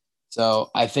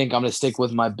 So I think I'm going to stick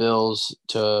with my Bills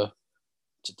to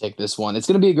take this one. It's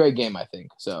going to be a great game, I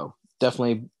think. So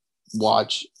definitely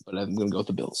watch, but I'm going to go with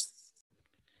the Bills.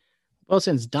 Well,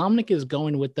 since Dominic is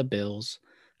going with the Bills,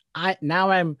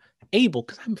 I'm able,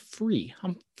 because I'm free.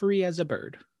 I'm free as a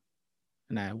bird,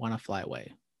 and I want to fly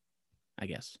away, I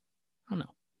guess. I don't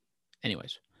know.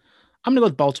 Anyways, I'm going to go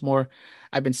with Baltimore.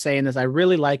 I've been saying this. I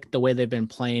really like the way they've been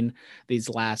playing these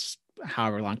last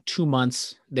however long, 2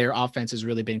 months. Their offense has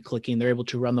really been clicking. They're able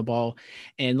to run the ball.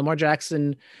 And Lamar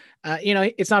Jackson,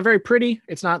 it's not very pretty.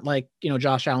 It's not like,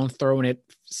 Josh Allen throwing it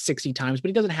 60 times, but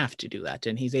he doesn't have to do that.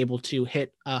 And he's able to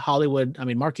hit Hollywood. I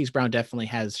mean, Marquise Brown definitely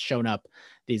has shown up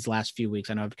these last few weeks.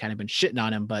 I know I've kind of been shitting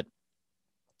on him, but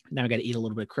now I got to eat a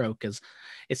little bit of crow because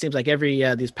it seems like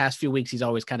these past few weeks, he's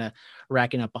always kind of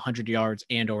racking up 100 yards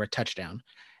and or a touchdown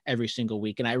every single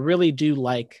week. And I really do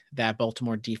like that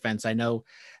Baltimore defense. I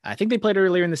think they played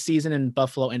earlier in the season and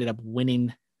Buffalo ended up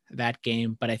winning that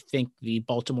game, but I think the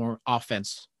Baltimore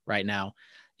offense right now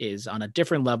is on a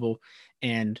different level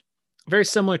and very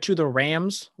similar to the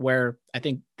Rams, where I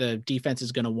think the defense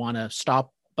is going to want to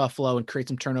stop Buffalo and create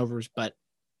some turnovers, but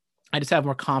I just have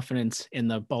more confidence in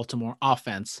the Baltimore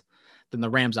offense than the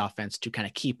Rams offense to kind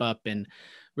of keep up and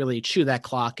really chew that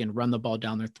clock and run the ball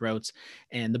down their throats.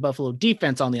 And the Buffalo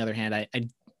defense, on the other hand,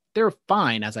 they're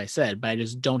fine, as I said, but I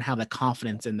just don't have the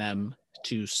confidence in them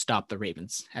to stop the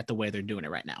Ravens at the way they're doing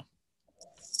it right now.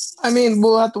 I mean,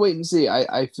 we'll have to wait and see.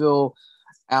 I feel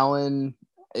Allen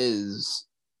is,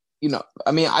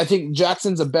 I think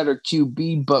Jackson's a better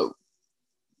QB, but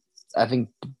I think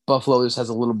Buffalo just has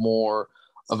a little more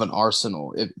of an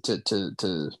arsenal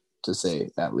to say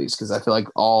at least, because I feel like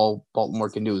all Baltimore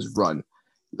can do is run.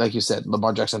 Like you said,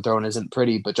 Lamar Jackson throwing isn't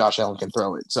pretty, but Josh Allen can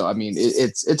throw it. So, I mean,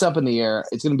 it's up in the air.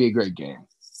 It's going to be a great game.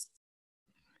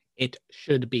 It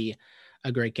should be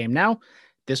a great game. Now,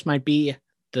 this might be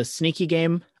the sneaky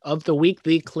game of the week.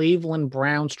 The Cleveland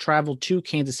Browns travel to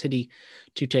Kansas City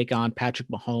to take on Patrick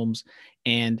Mahomes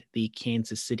and the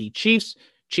Kansas City Chiefs.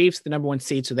 Chiefs, the number 1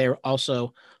 seed, so they're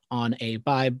also on a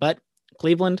bye. But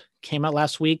Cleveland came out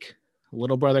last week,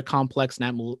 little brother complex,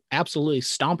 and absolutely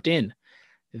stomped in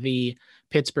the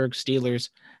Pittsburgh Steelers.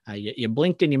 You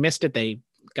blinked and you missed it. They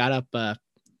got up, I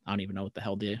don't even know what the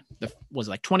hell was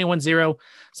like 21-0,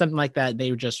 something like that.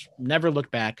 They just never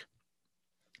looked back.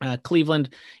 Cleveland,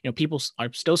 people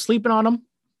are still sleeping on them,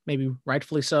 maybe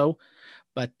rightfully so,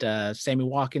 but Sammy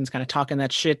Watkins kind of talking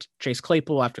that shit. Chase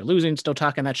Claypool, after losing, still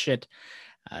talking that shit.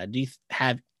 I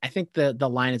think the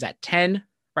line is at 10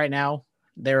 right now,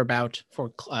 thereabout for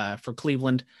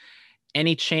Cleveland.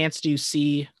 Any chance do you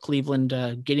see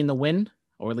Cleveland getting the win,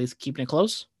 or at least keeping it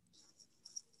close?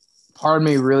 Part of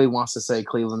me really wants to say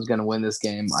Cleveland's going to win this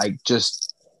game. I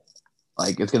just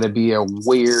it's going to be a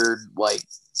weird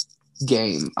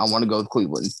game. I want to go with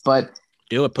Cleveland, but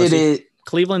do it, pussy.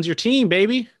 Cleveland's your team,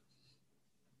 baby.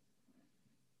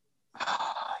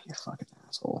 You fucking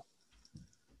asshole.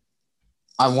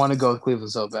 I want to go with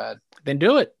Cleveland so bad. Then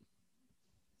do it.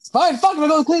 Fine, fuck it, I'll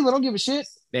go with Cleveland. I don't give a shit.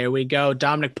 There we go.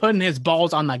 Dominic putting his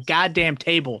balls on the goddamn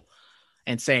table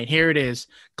and saying, here it is.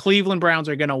 Cleveland Browns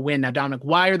are going to win. Now, Dominic,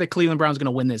 why are the Cleveland Browns going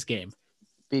to win this game?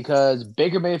 Because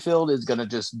Baker Mayfield is going to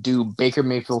just do Baker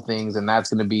Mayfield things, and that's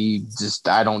going to be just,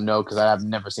 I don't know, because I've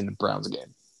never seen the Browns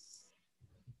game.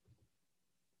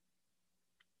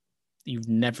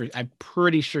 I'm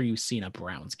pretty sure you've seen a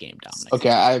Browns game, Dominic.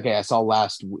 Okay, I saw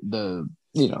the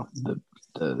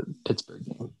Pittsburgh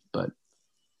game, but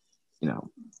I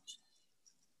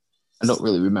don't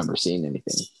really remember seeing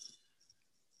anything.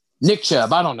 Nick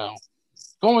Chubb, I don't know.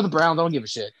 Going with the Browns, I don't give a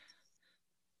shit.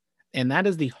 And that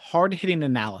is the hard-hitting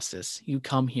analysis you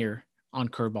come here on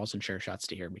Curveballs and Chair Shots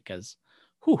to hear, because,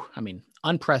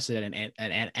 unprecedented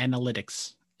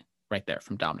analytics right there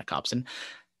from Dominic Hobson.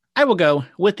 I will go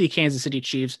with the Kansas City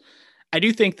Chiefs. I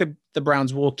do think the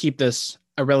Browns will keep this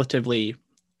a relatively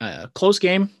close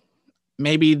game.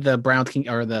 Maybe the Browns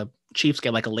or the Chiefs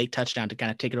get like a late touchdown to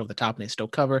kind of take it over the top and they still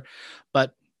cover.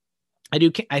 But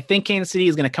I think Kansas City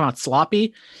is going to come out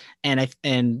sloppy.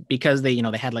 And because they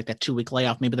had like that 2-week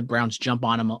layoff, maybe the Browns jump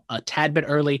on them a tad bit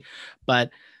early,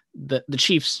 but the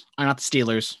Chiefs are not the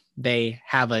Steelers. They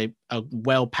have a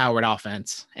well-powered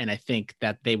offense. And I think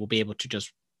that they will be able to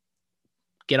just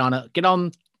get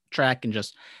on track and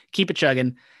just keep it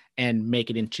chugging and make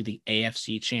it into the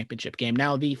AFC Championship game.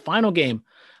 Now, the final game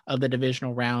of the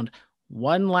divisional round,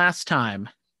 one last time,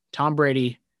 Tom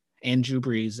Brady and Drew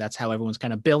Brees. That's how everyone's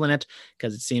kind of billing it,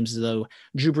 because it seems as though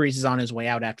Drew Brees is on his way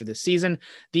out after this season.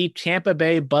 The Tampa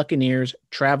Bay Buccaneers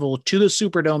travel to the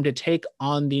Superdome to take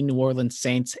on the New Orleans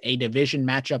Saints, a division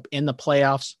matchup in the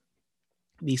playoffs.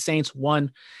 The Saints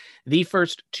won the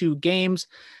first 2 games.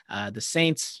 The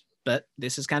Saints, but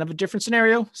this is kind of a different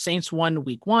scenario. Saints won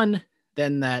week 1,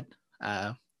 then that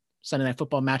Sunday Night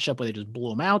Football matchup where they just blew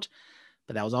them out.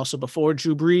 But that was also before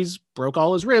Drew Brees broke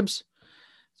all his ribs.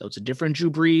 So it's a different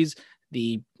Drew Brees.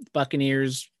 The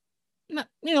Buccaneers,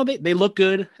 they look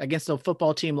good against the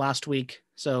football team last week.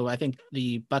 So I think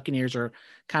the Buccaneers are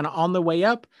kind of on their way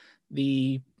up.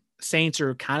 The Saints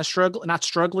are kind of not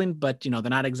struggling, but they're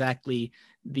not exactly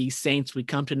the Saints we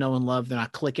come to know and love. They're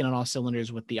not clicking on all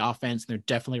cylinders with the offense. They're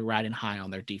definitely riding high on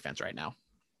their defense right now.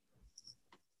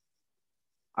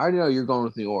 I already know you're going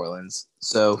with New Orleans.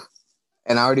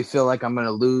 And I already feel like I'm going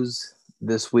to lose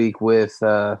this week with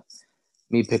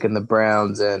me picking the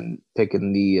Browns and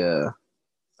picking the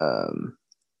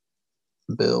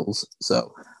Bills.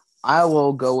 So I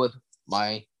will go with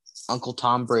my Uncle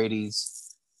Tom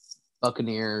Brady's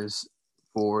Buccaneers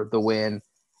for the win.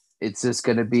 It's just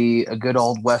going to be a good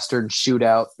old Western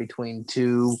shootout between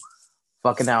two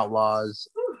fucking outlaws,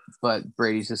 but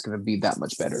Brady's just going to be that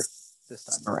much better this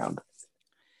time around.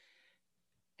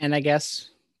 And I guess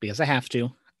because I have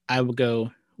to, I will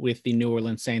go with the New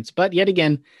Orleans Saints. But yet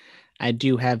again, I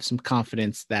do have some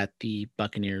confidence that the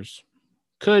Buccaneers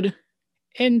could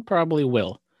and probably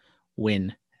will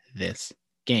win this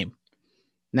game.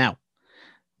 Now,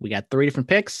 we got 3 different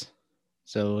picks.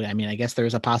 So, I guess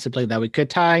there's a possibility that we could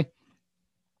tie.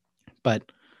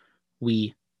 But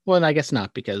I guess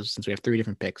not, because since we have 3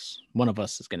 different picks, one of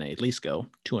us is going to at least go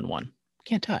 2-1.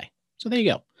 Can't tie. So there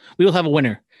you go. We will have a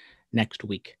winner next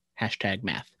week.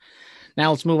 #math.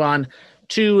 Now let's move on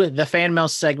to the fan mail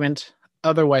segment,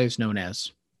 otherwise known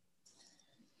as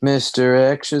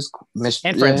Mr. X's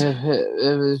and friends.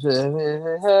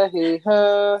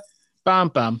 Bum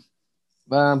bum.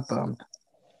 Bum bum.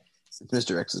 It's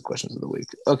Mr. X's questions of the week.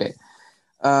 Okay.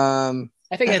 I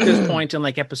think at this point in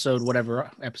episode we're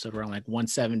on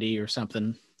 170 or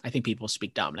something, I think people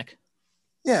speak Dominic.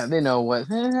 Yeah, they know what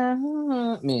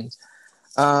it means.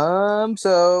 Hey,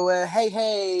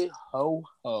 ho,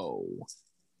 ho.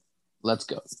 Let's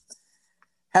go.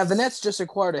 Have the Nets just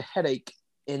acquired a headache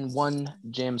in one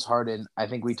James Harden? I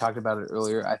think we talked about it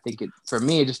earlier. I think for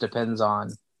me, it just depends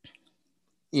on,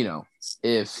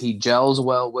 if he gels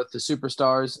well with the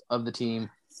superstars of the team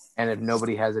and if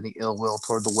nobody has any ill will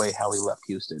toward the way how he left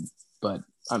Houston. But,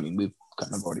 we've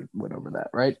kind of already went over that,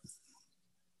 right?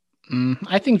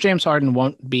 I think James Harden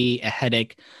won't be a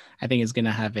headache. I think he's going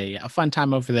to have a fun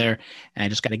time over there. And I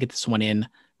just got to get this one in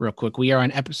real quick. We are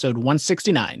on episode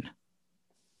 169.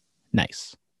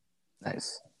 Nice.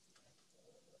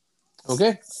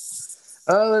 Okay.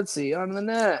 Let's see. On the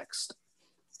next.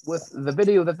 With the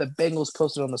video that the Bengals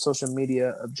posted on the social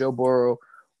media of Joe Burrow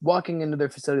walking into their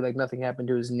facility like nothing happened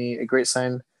to his knee, a great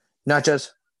sign, not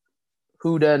just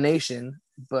Houda Nation,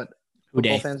 but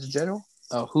football fans in general.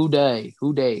 Oh, Houday.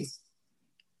 Who the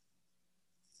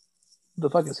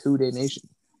fuck is Houday Nation?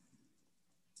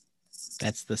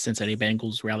 That's the Cincinnati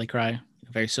Bengals rally cry.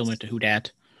 Very similar to Who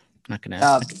Dat. I'm not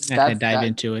gonna dive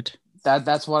into it.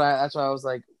 That's why I was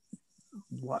like,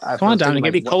 come on, Dominic,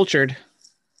 get be cultured.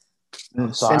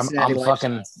 Sorry,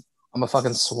 I'm a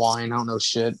fucking swine. I don't know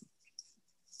shit.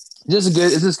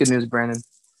 Is this good news, Brandon?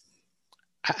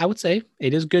 I would say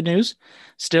it is good news.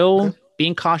 Still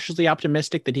being cautiously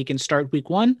optimistic that he can start week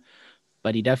 1,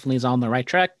 but he definitely is on the right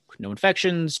track. No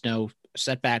infections, no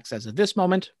setbacks as of this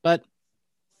moment, but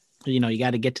you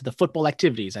got to get to the football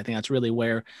activities. I think that's really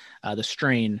where the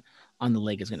strain on the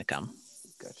leg is going to come.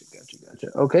 Gotcha.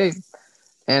 Okay.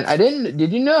 And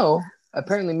did you know,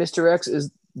 apparently Mr. X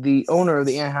is the owner of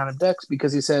the Anaheim Ducks,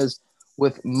 because he says,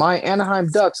 with my Anaheim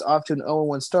Ducks off to an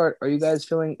 0-1 start, are you guys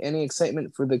feeling any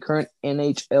excitement for the current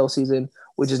NHL season,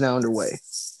 which is now underway?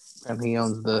 Apparently he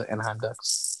owns the Anaheim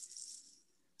Ducks.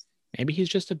 Maybe he's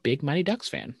just a big Mighty Ducks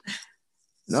fan.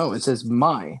 No, it says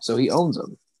so he owns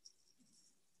them.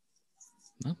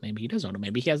 Well, maybe he does own them.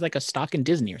 Maybe he has a stock in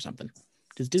Disney or something.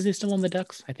 Does Disney still own the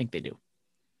Ducks? I think they do.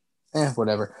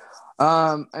 Whatever.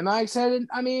 Am I excited?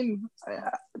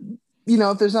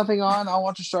 If there's nothing on, I'll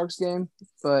watch a Sharks game.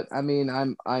 But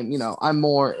I'm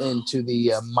more into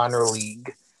the minor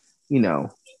league,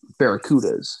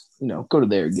 Barracudas. Go to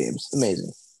their games.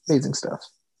 Amazing stuff.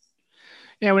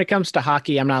 Yeah, when it comes to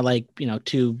hockey, I'm not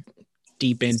too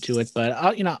deep into it, but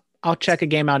I'll check a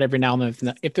game out every now and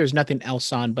then if there's nothing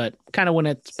else on. But kind of when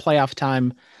it's playoff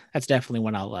time, that's definitely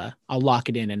when I'll lock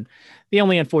it in. And the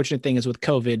only unfortunate thing is with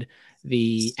COVID,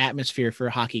 the atmosphere for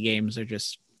hockey games they're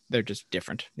just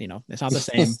different. It's not the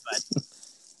same, but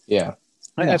yeah,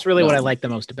 that's really what I like the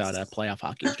most about playoff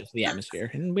hockey is just the atmosphere,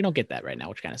 and we don't get that right now,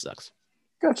 which kind of sucks.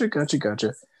 Gotcha.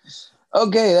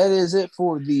 Okay, that is it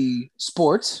for the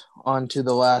sports. On to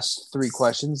the last 3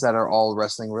 questions that are all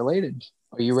wrestling related.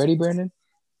 Are you ready, Brandon?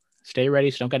 Stay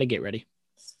ready, so don't got to get ready.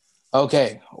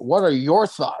 Okay, what are your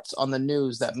thoughts on the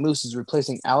news that Moose is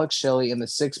replacing Alex Shelley in the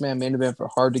 6-man main event for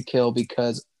Hard to Kill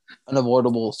because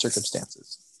unavoidable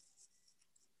circumstances?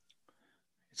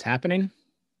 It's happening.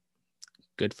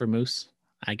 good for Moose,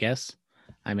 I guess.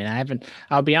 I mean,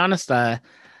 I'll be honest, I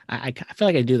feel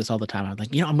like I do this all the time. I'm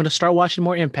like, I'm going to start watching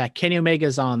more Impact. Kenny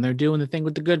Omega's on. They're doing the thing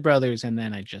with the Good Brothers. And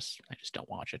then I just don't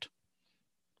watch it.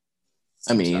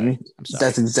 I mean, I'm sorry.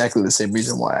 that's exactly the same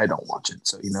reason why I don't watch it.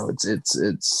 So,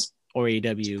 it's or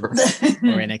AEW or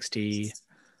NXT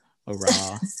or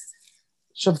Raw.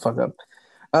 Shut the fuck up.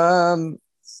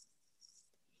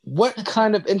 What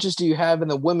kind of interest do you have in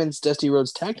the women's Dusty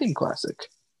Rhodes Tag Team Classic?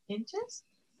 Inches?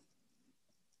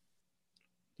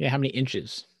 Yeah, how many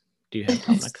inches do you have,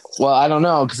 Dominic? Well, I don't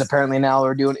know, because apparently now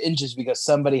we're doing inches because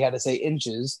somebody had to say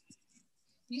inches.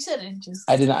 You said inches.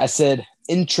 I did not. I said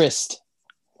interest.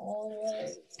 Oh.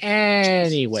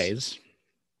 Anyways,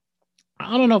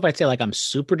 I don't know if I'd say like I'm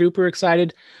super duper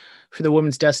excited for the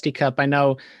Women's Dusty Cup. I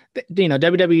know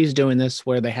WWE is doing this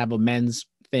where they have a men's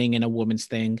thing and a women's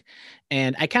thing,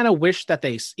 and I kind of wish that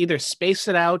they either space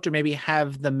it out or maybe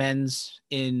have the men's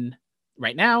in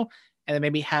right now and then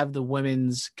maybe have the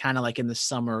women's kind of like in the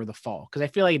summer or the fall, because I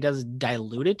feel like it does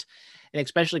dilute it, and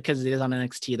especially because it is on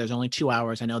NXT. There's only 2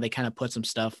 hours. I know they kind of put some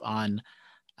stuff on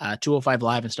 205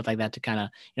 Live and stuff like that to kind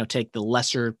of take the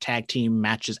lesser tag team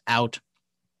matches out.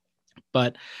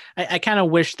 But I kind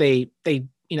of wish they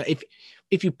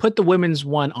if you put the women's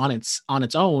one on its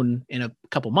own in a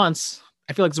couple months,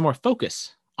 I feel like there's more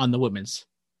focus on the women's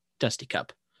Dusty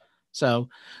Cup. So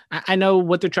I know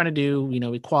what they're trying to do,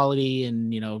 equality,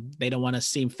 and they don't want to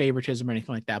seem favoritism or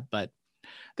anything like that. But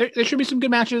there should be some good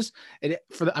matches. But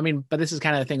this is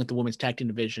kind of the thing with the women's tag team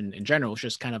division in general. It's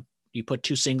just kind of you put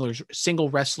two single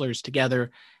wrestlers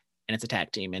together, and it's a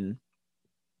tag team, and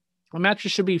the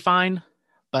matches should be fine.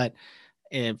 But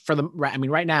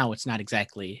right now it's not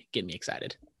exactly getting me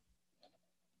excited.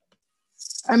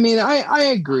 I mean, I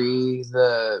agree.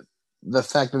 The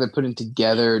fact that they're putting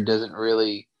together doesn't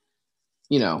really,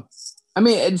 I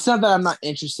mean, it's not that I'm not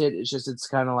interested. It's just, it's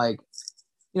kind of like,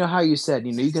 how you said,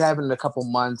 you could have it in a couple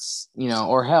months,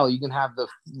 or hell, you can have the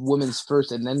women's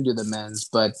first and then do the men's.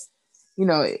 But,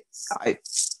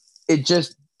 it's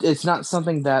not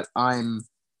something that I'm,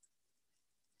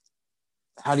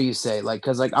 how do you say, like,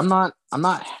 because like I'm not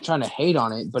trying to hate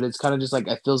on it, but it's kind of just like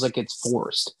it feels like it's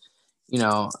forced.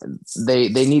 They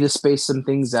need to space some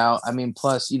things out. I mean,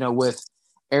 plus, with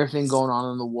everything going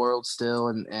on in the world still,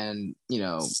 and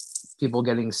people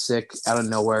getting sick out of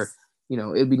nowhere,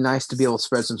 it'd be nice to be able to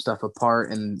spread some stuff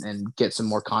apart and get some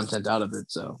more content out of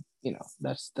it. So,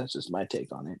 that's just my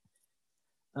take on it.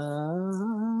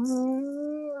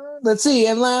 Let's see,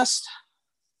 and last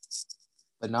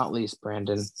but not least,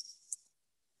 Brandon.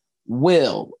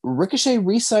 Will Ricochet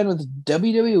re-sign with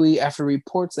WWE after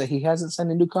reports that he hasn't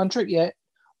signed a new contract yet,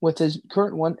 with his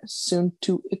current one soon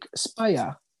to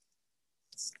expire?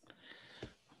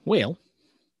 Well,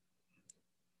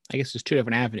 I guess there's two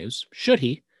different avenues. Should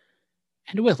he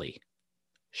and will he?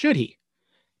 Should he?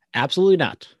 Absolutely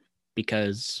not.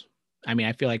 Because,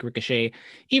 I feel like Ricochet,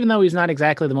 even though he's not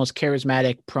exactly the most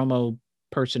charismatic promo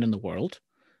person in the world,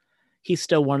 he's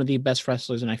still one of the best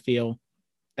wrestlers, and I feel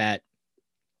that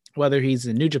whether he's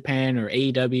in New Japan or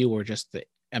AEW or just the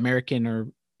American or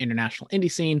international indie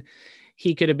scene,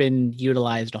 he could have been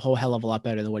utilized a whole hell of a lot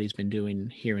better than what he's been doing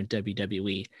here in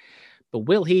WWE. But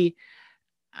will he?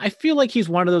 I feel like he's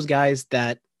one of those guys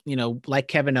that, like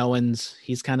Kevin Owens,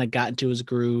 he's kind of gotten to his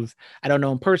groove. I don't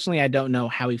know him personally. I don't know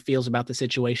how he feels about the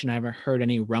situation. I haven't heard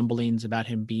any rumblings about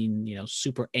him being,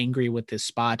 super angry with this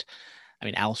spot.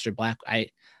 Aleister Black, I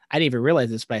didn't even realize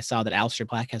this, but I saw that Aleister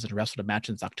Black hasn't wrestled a match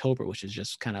since October, which is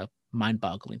just kind of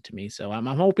mind-boggling to me. So I'm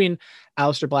hoping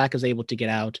Aleister Black is able to get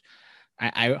out.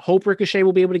 I hope Ricochet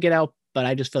will be able to get out, but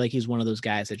I just feel like he's one of those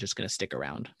guys that's just going to stick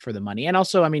around for the money. And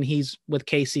also, he's with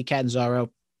Casey Catanzaro.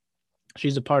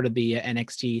 She's a part of the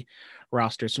NXT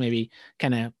roster, so maybe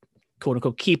kind of quote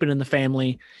unquote keep it in the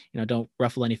family. Don't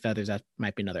ruffle any feathers. That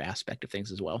might be another aspect of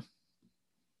things as well.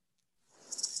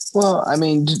 Well,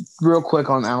 just real quick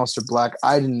on Aleister Black,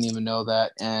 I didn't even know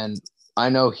that, and I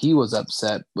know he was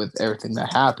upset with everything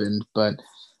that happened, but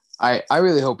I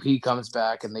really hope he comes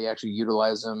back and they actually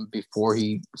utilize him before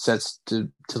he sets to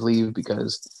leave,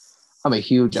 because I'm a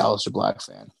huge Aleister Black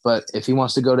fan. But if he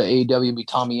wants to go to AEW and be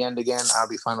Tommy End again, I'll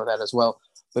be fine with that as well.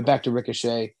 But back to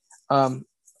Ricochet, I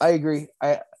agree.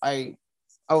 I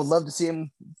would love to see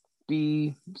him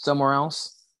be somewhere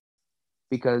else,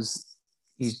 because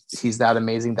he's that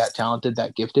amazing, that talented,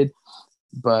 that gifted.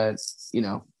 But,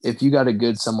 if you got a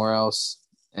good somewhere else,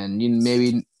 and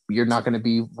maybe you're not going to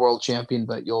be world champion,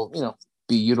 but you'll,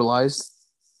 be utilized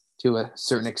to a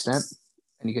certain extent,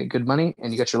 and you get good money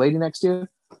and you got your lady next to you,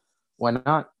 why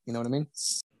not? You know what I mean?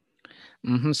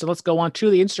 So let's go on to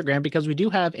the Instagram, because we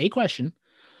do have a question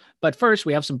But first,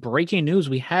 we have some breaking news.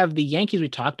 We have the Yankees. We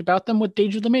talked about them with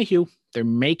Deja LeMahieu. They're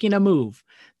making a move.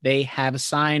 They have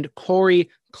signed Corey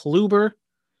Kluber.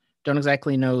 Don't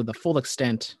exactly know the full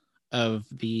extent of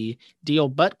the deal,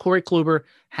 but Corey Kluber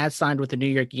has signed with the New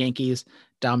York Yankees.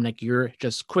 Dominic, your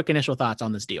just quick initial thoughts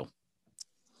on this deal.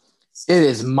 It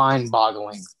is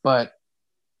mind-boggling, but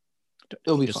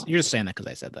it'll be fine. You're just saying that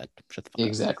because I said that. Shut the fuck up.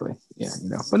 Exactly. Yeah,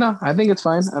 But no, I think it's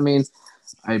fine. I mean,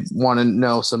 I want to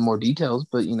know some more details,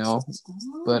 but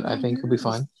but I think it'll be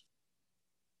fine.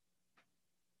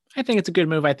 I think it's a good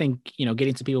move. I think,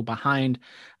 getting some people behind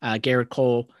Garrett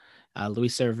Cole,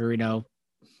 Luis Severino,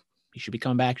 he should be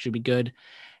coming back, should be good.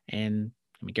 And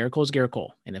I mean, Garrett Cole's Garrett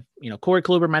Cole. And if, Corey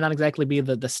Kluber might not exactly be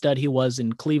the stud he was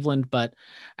in Cleveland, but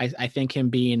I think him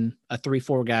being a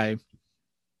 3-4 guy,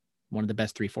 one of the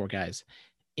best 3-4 guys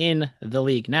in the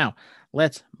league. Now,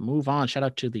 let's move on. Shout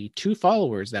out to the 2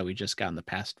 followers that we just got in the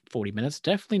past 40 minutes.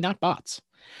 Definitely not bots.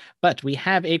 But we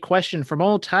have a question from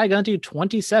old Ty Gunty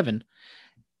 27.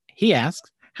 He asks,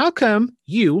 how come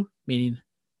you, meaning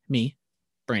me,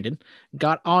 Brandon,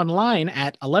 got online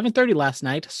at 11:30 last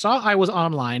night, saw I was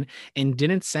online, and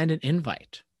didn't send an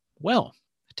invite? Well,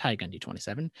 Ty Gundy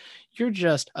 27, you're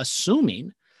just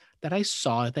assuming that I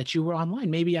saw that you were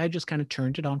online. Maybe I just kind of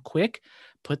turned it on quick,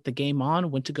 put the game on,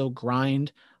 went to go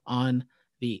grind on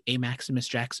the A Maximus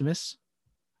Jaximus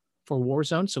for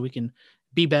Warzone so we can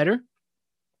be better.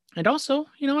 And also,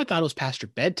 I thought it was past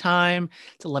your bedtime.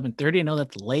 It's 11:30. I know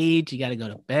that's late. You got to go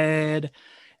to bed,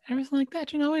 everything like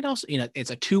that. It also,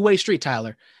 it's a two-way street,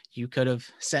 Tyler. You could have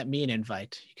sent me an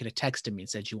invite. You could have texted me and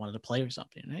said you wanted to play or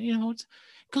something. It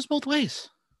goes both ways.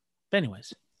 But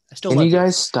anyways, I still love you. Can you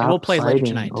guys stop we'll play fighting, later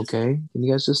tonight. Okay? Can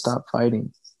you guys just stop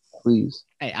fighting, please?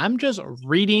 Hey, I'm just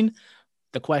reading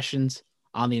the questions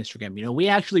on the Instagram. We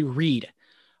actually read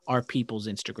our people's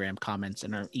Instagram comments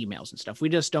and our emails and stuff. We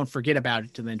just don't forget about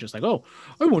it and then just like, oh,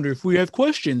 I wonder if we have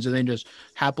questions, and then just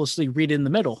haplessly read in the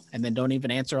middle and then don't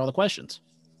even answer all the questions.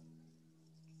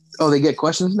 Oh, they get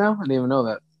questions now? I didn't even know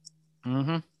that.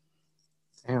 Mm-hmm.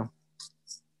 Damn.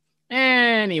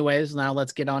 Anyways, now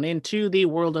let's get on into the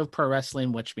world of pro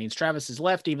wrestling, which means Travis has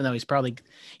left, even though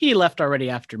he left already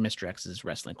after Mr. X's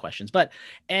wrestling questions. But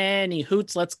any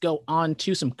hoots, let's go on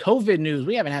to some COVID news.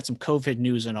 We haven't had some COVID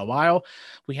news in a while.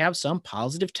 We have some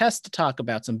positive tests to talk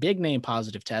about, some big name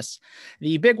positive tests.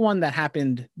 The big one that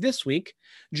happened this week,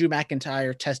 Drew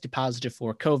McIntyre tested positive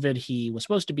for COVID. He was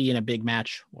supposed to be in a big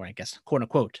match, or I guess, quote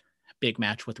unquote, big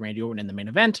match with Randy Orton in the main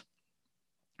event.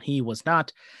 He was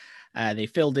not. They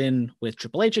filled in with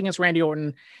Triple H against Randy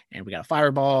Orton, and we got a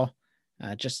fireball.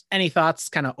 Just any thoughts,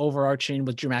 kind of overarching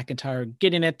with Drew McIntyre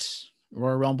getting it,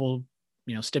 Royal Rumble,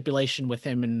 stipulation with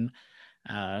him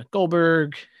and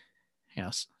Goldberg,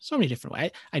 so many different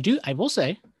ways. I will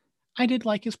say, I did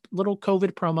like his little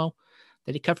COVID promo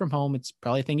that he cut from home. It's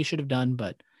probably a thing he should have done,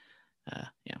 but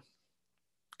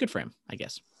good for him, I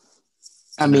guess.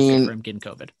 I mean, for him getting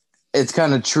COVID. It's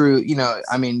kind of true.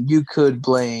 You could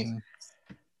blame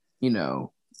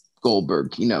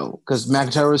Goldberg, because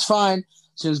McIntyre was fine.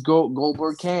 As soon as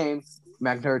Goldberg came,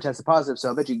 McIntyre tested positive. So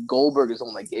I bet you Goldberg is the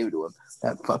one that gave it to him.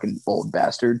 That fucking old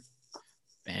bastard.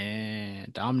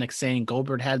 And Dominic saying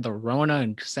Goldberg had the Rona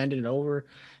and sending it over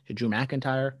to Drew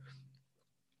McIntyre.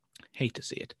 Hate to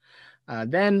see it.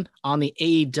 Then on the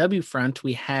AEW front,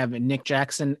 we have Nick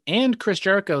Jackson and Chris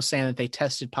Jericho saying that they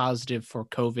tested positive for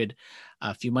COVID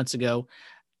a few months ago.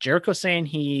 Jericho saying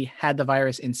he had the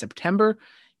virus in September,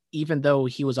 even though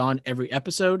he was on every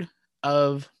episode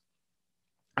of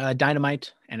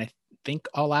Dynamite, and I think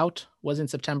All Out was in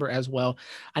September as well.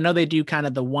 I know they do kind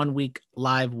of the 1 week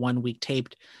live, 1 week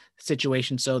taped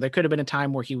situation, so there could have been a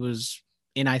time where he was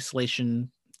in isolation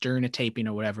during a taping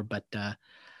or whatever, but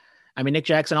Nick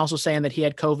Jackson also saying that he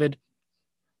had COVID.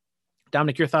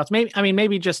 Dominic, your thoughts?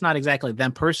 Maybe just not exactly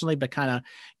them personally, but kind of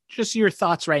just your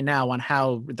thoughts right now on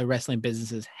how the wrestling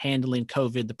business is handling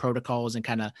COVID, the protocols, and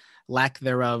kind of lack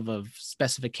thereof of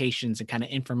specifications and kind of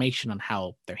information on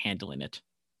how they're handling it,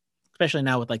 especially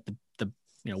now with like the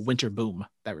winter boom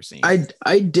that we're seeing.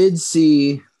 I did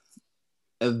see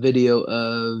a video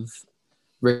of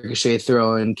Ricochet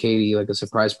throwing Katie like a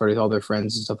surprise party with all their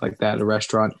friends and stuff like that at a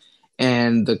restaurant,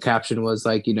 and the caption was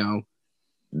like,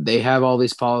 they have all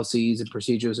these policies and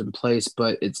procedures in place,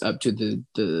 but it's up to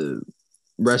the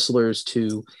wrestlers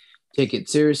to take it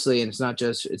seriously, and it's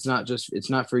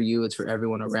not for you, it's for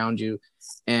everyone around you.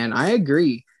 And I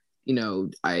agree.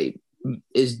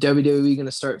 Is WWE going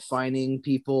to start fining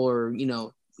people or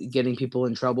getting people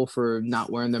in trouble for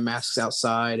not wearing their masks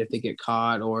outside if they get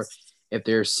caught, or if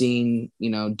they're seen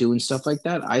doing stuff like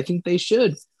that? I think they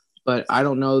should, but I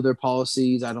don't know their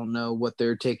policies. I don't know what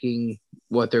they're taking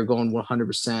what they're going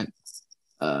 100%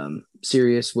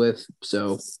 serious with.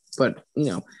 So, but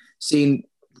seeing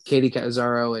Katie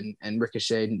Catanzaro and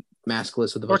Ricochet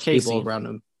maskless with a bunch of people around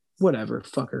them, whatever,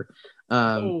 fuck her.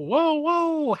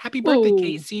 Whoa! Happy birthday,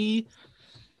 Casey.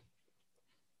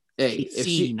 Hey,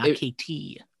 KC, not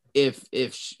KT.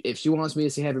 If she wants me to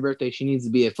say happy birthday, she needs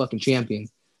to be a fucking champion.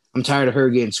 I'm tired of her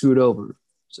getting screwed over.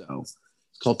 So it's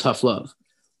called tough love.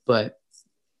 But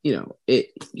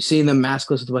seeing them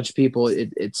maskless with a bunch of people,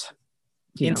 it's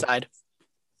inside.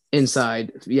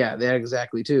 Yeah, that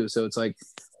exactly too. So it's like,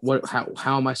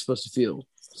 how am I supposed to feel?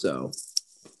 So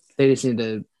they just need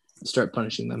to start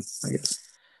punishing them, I guess.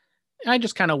 I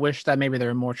just kind of wish that maybe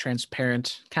they're more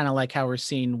transparent, kind of like how we're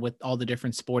seeing with all the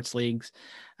different sports leagues.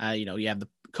 You have the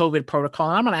COVID protocol.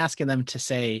 And I'm not asking them to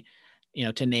say,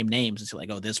 to name names and say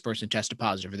like, oh, this person tested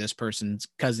positive or this person's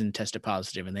cousin tested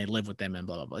positive and they live with them and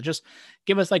blah, blah, blah. Just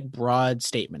give us like broad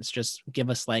statements. Just give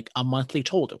us like a monthly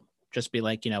total. Just be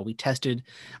like, we tested,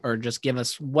 or just give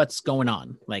us what's going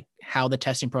on, like how the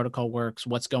testing protocol works,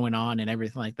 what's going on and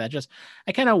everything like that.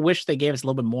 I kind of wish they gave us a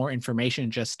little bit more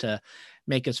information just to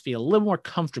make us feel a little more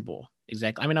comfortable.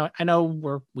 Exactly. I mean, I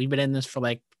know we've been in this for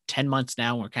like 10 months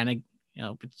now. We're kind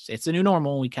of, it's a new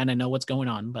normal. We kind of know what's going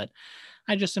on, but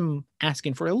I just am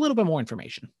asking for a little bit more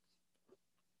information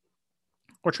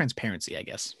or transparency, I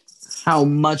guess. How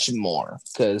much more?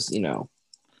 Because,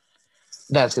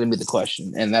 that's going to be the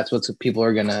question. And that's what people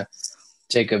are going to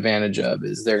take advantage of,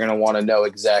 is they're going to want to know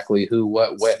exactly who,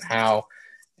 what, when, how,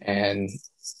 and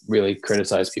really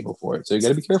criticize people for it. So you got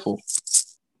to be careful.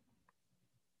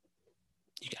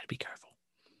 You got to be careful.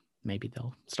 Maybe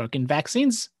they'll start getting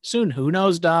vaccines soon. Who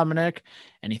knows, Dominic?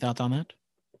 Any thoughts on that?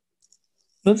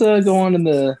 Let's go on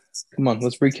come on,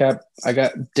 let's recap. I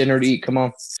got dinner to eat. Come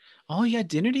on. Oh, yeah,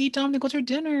 dinner to eat, Dominic. What's your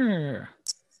dinner?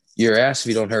 Your ass if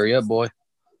you don't hurry up, boy.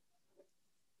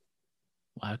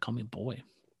 Wow, call me boy.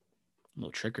 A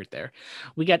little triggered there.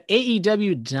 We got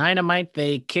AEW Dynamite.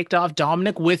 They kicked off,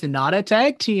 Dominic, with not a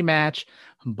tag team match,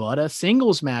 but a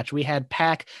singles match. We had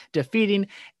Pac defeating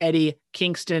Eddie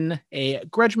Kingston, a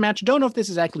grudge match. Don't know if this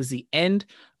is actually the end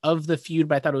of the feud,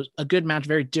 but I thought it was a good match,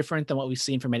 very different than what we've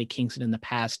seen from Eddie Kingston in the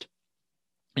past.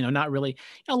 Not really,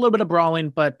 a little bit of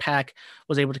brawling, but Pac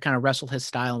was able to kind of wrestle his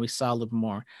style, and we saw a little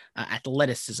more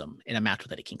athleticism in a match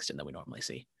with Eddie Kingston than we normally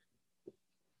see.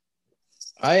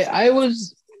 I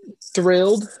was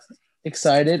thrilled,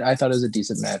 excited. I thought it was a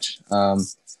decent match.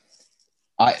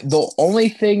 The only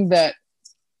thing that,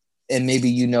 and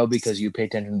maybe because you pay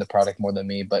attention to the product more than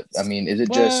me, but I mean, is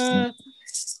it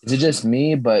just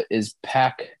me? But is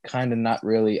Pac kind of not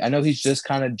really? I know he's just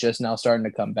now starting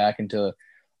to come back into a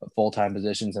full-time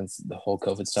position since the whole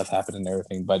COVID stuff happened and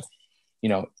everything. But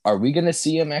are we going to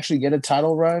see him actually get a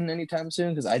title run anytime soon?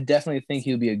 Because I definitely think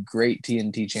he would be a great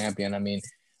TNT champion. I mean,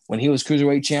 when he was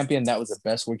Cruiserweight champion, that was the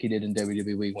best work he did in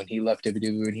WWE. When he left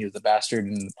WWE and he was the bastard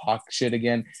and the Pac shit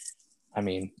again, I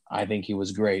mean, I think he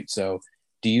was great. So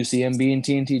do you see him being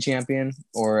TNT champion,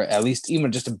 or at least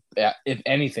even just, if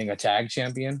anything, a tag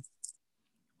champion?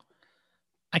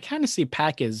 I kind of see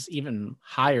Pac as even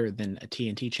higher than a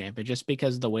TNT champion, just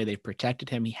because of the way they've protected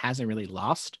him. He hasn't really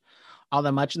lost all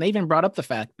that much. And they even brought up the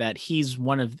fact that he's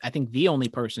one of, I think, the only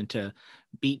person to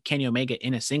beat Kenny Omega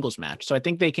in a singles match. So I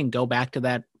think they can go back to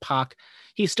that. Pac,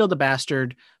 he's still the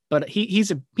bastard, but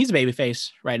he's a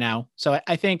babyface right now. So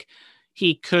I think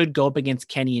he could go up against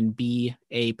Kenny and be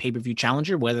a pay-per-view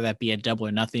challenger, whether that be a Double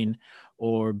or Nothing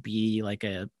or be like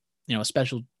a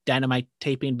special Dynamite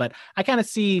taping. But I kind of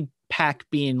see Pac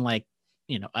being like,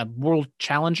 a world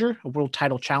challenger, a world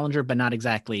title challenger, but not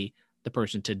exactly the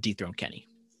person to dethrone Kenny.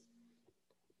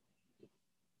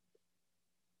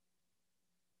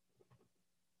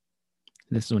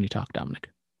 This is when you talk, Dominic.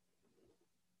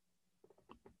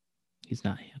 He's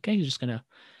not. Okay, he's just going to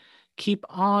keep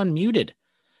on muted.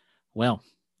 Well,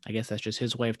 I guess that's just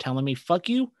his way of telling me, fuck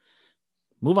you.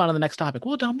 Move on to the next topic.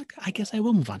 Well, Dominic, I guess I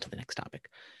will move on to the next topic.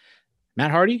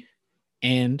 Matt Hardy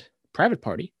and Private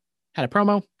Party had a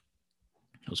promo.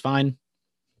 It was fine.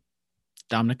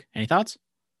 Dominic, any thoughts?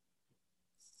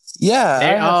 Yeah, I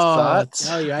have thoughts.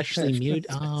 Oh, you actually mute.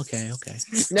 Oh, okay.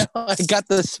 No, I got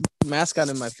this mask on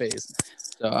in my face,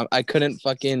 so I couldn't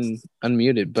fucking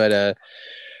unmute it. But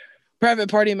Private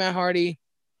Party, Matt Hardy.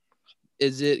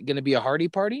 Is it going to be a Hardy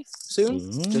party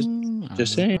soon?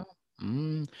 Just saying.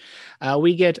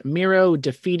 We get Miro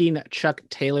defeating Chuck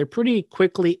Taylor pretty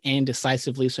quickly and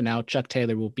decisively. So now Chuck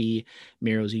Taylor will be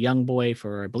Miro's young boy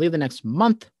for, I believe, the next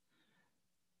month.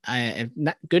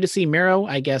 Good to see Miro,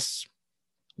 I guess,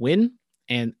 win.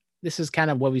 And this is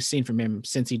kind of what we've seen from him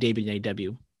since he debuted in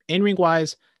AEW. In-ring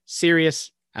wise,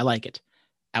 serious. I like it.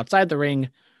 Outside the ring,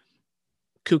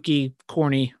 kooky,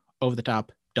 corny, over the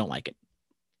top. Don't like it.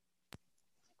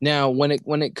 Now, when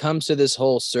it comes to this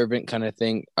whole servant kind of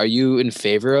thing, are you in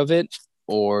favor of it,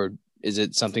 or is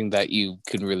it something that you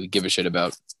could really give a shit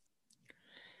about?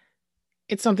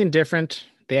 It's something different.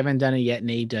 They haven't done it yet in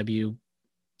AEW.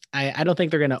 I don't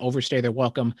think they're going to overstay their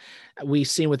welcome. We've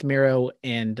seen with Miro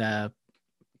and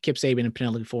Kip Sabian and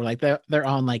Penelope before, like they're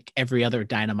on like every other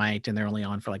Dynamite, and they're only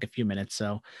on for like a few minutes.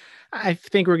 So I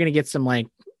think we're going to get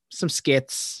some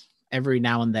skits every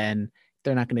now and then.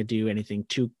 They're not going to do anything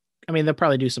too. I mean, they'll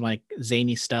probably do some like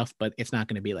zany stuff, but it's not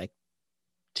going to be like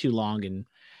too long and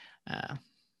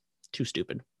too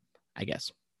stupid, I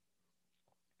guess.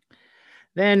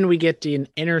 Then we get an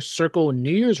Inner Circle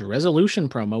New Year's resolution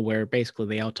promo where basically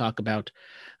they all talk about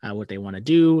what they want to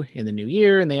do in the new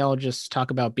year, and they all just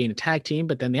talk about being a tag team.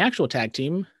 But then the actual tag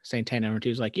team, Santana and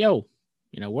Ortiz, is like, yo,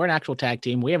 we're an actual tag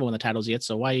team. We haven't won the titles yet,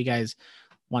 so why you guys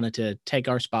wanted to take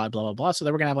our spot, blah, blah, blah. So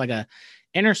then we're going to have like a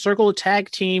Inner Circle tag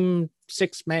team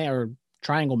 6-man or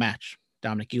triangle match.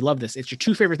 Dominic, you love this. It's your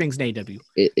two favorite things in AEW.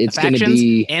 It's the going to factions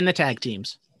be and the tag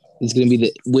teams. It's going to be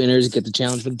the winners get the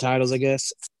challenge for the titles, I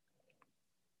guess.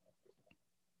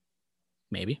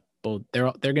 Maybe. But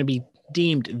they're going to be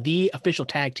deemed the official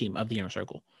tag team of the Inner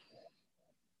Circle.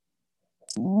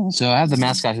 So I have the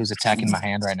mascot who's attacking my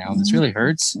hand right now. This really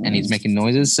hurts, and he's making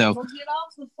noises. So Well, get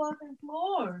off the fucking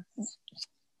floor.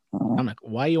 I'm like,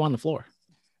 why are you on the floor?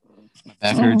 my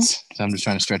back hurts, so I'm just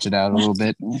trying to stretch it out a little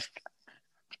bit.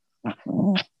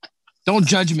 Don't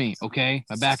judge me, okay?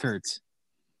 My back hurts.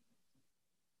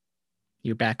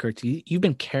 Your back hurts. You've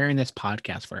been carrying this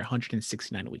podcast for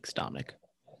 169 weeks, Dominic.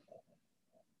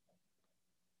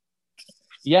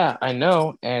 Yeah, I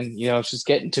know, and it's just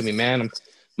getting to me, man.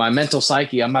 My mental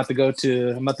psyche. I'm about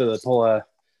to pull a,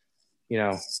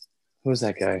 who's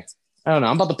that guy? I don't know.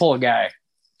 I'm about to pull a guy,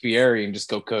 Fieri, and just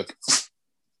go cook.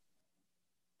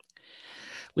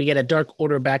 We get a Dark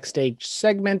Order backstage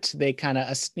segment. They kind of,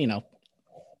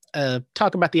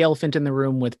 talk about the elephant in the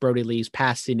room with Brody Lee's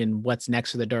passing and what's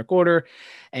next for the Dark Order.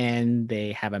 And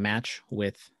they have a match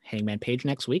with Hangman Page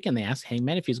next week. And they ask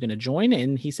Hangman if he's going to join.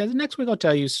 And he says, next week I'll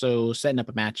tell you. So setting up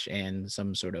a match and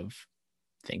some sort of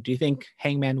thing. Do you think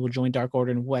Hangman will join Dark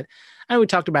Order? And what? I know we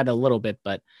talked about it a little bit,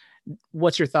 but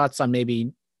what's your thoughts on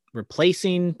maybe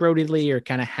replacing Brody Lee or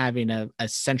kind of having a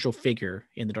central figure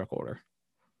in the Dark Order?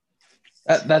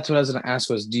 That's what I was going to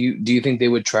ask was, do you think they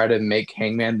would try to make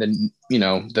Hangman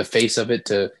the face of it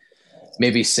to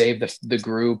maybe save the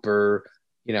group or,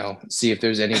 see if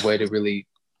there's any way to really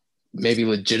maybe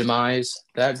legitimize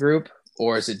that group,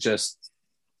 or is it just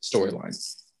storyline?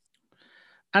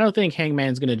 I don't think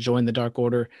Hangman's going to join the Dark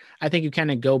Order. I think you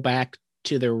kind of go back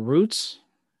to their roots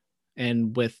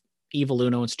and with Evil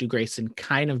Uno and Stu Grayson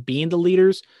kind of being the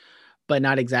leaders, but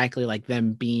not exactly like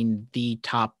them being the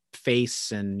top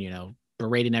face and,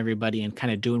 berating everybody and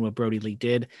kind of doing what Brody Lee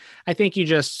did. I think you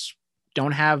just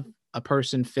don't have a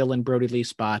person fill in Brody Lee's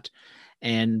spot.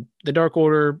 And the Dark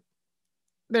Order,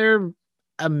 they're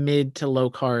a mid to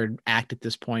low card act at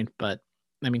this point. But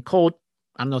I mean, Colt,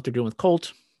 I don't know what they're doing with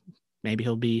Colt. Maybe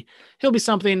he'll be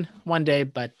something one day.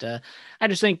 But I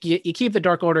just think you keep the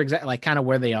Dark Order exactly like kind of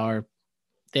where they are.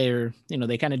 They're,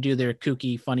 they kind of do their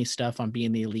kooky, funny stuff on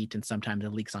being the elite, and sometimes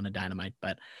it leaks on the Dynamite.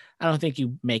 But I don't think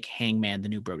you make Hangman the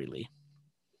new Brody Lee.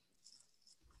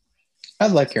 I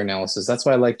like your analysis. That's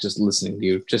why I like just listening to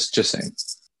you. Just saying.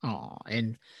 Oh,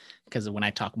 and because when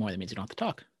I talk more, that means you don't have to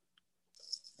talk.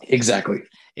 Exactly.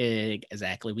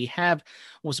 We have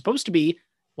was supposed to be.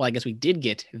 Well, I guess we did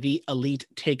get the Elite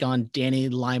take on Danny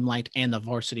Limelight and the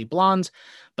Varsity Blondes,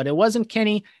 but it wasn't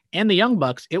Kenny and the Young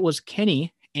Bucks. It was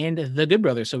Kenny and the Good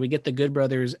Brothers. So we get the Good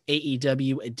Brothers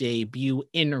AEW debut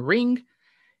in ring.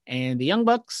 And the Young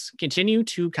Bucks continue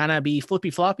to kind of be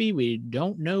flippy floppy. We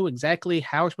don't know exactly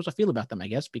how we're supposed to feel about them, I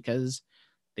guess, because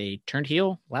they turned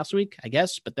heel last week, I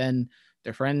guess. But then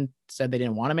their friend said they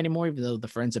didn't want him anymore, even though the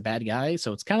friend's a bad guy.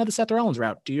 So it's kind of the Seth Rollins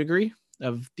route. Do you agree?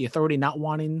 Of the Authority not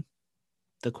wanting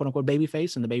the quote unquote baby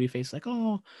face, and the baby face like,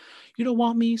 oh, you don't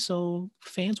want me. So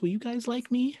fans, will you guys like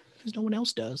me? Because no one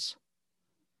else does.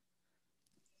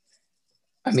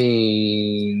 I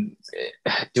mean,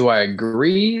 do I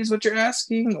agree is what you're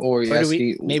asking? Or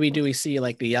do we see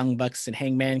like the Young Bucks and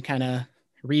Hangman kind of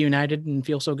reunited and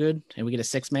feel so good? And we get a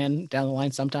 6-man down the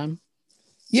line sometime?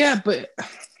 Yeah, but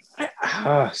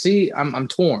see, I'm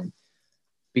torn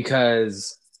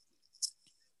because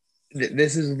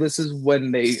this is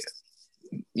when they,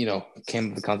 came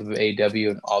up with the concept of AEW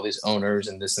and all these owners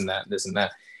and this and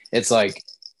that. It's like,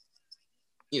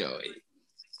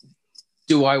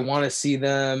 do I want to see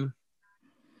them?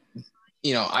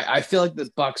 I feel like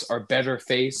the Bucks are better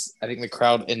face. I think the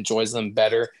crowd enjoys them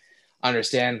better. I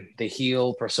understand the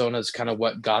heel persona is kind of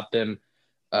what got them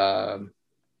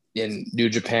in New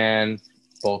Japan,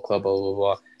 Bullet Club, blah, blah,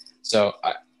 blah. So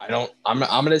I'm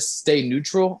going to stay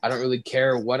neutral. I don't really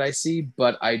care what I see,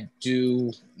 but I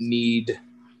do need,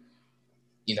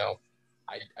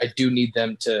 I do need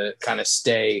them to kind of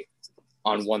stay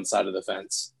on one side of the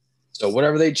fence. So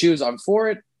whatever they choose, I'm for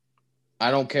it. I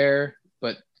don't care,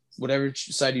 but whatever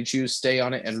side you choose, stay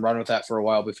on it and run with that for a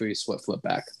while before you flip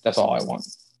back. That's all I want.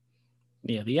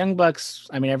 Yeah, the Young Bucks,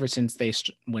 I mean, ever since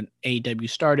when AEW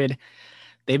started,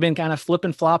 they've been kind of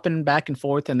flipping, flopping back and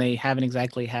forth, and they haven't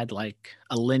exactly had like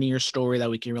a linear story that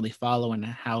we can really follow and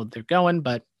how they're going,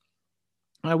 but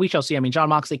we shall see. I mean, Jon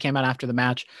Moxley came out after the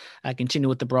match, continue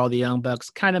with the brawl. The Young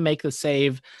Bucks kind of make the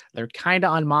save. They're kind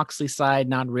of on Moxley's side,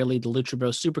 not really. The Lucha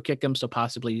Bros super kick him, so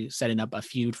possibly setting up a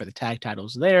feud for the tag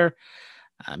titles there.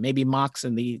 Maybe Mox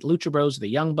and the Lucha Bros, the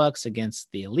Young Bucks against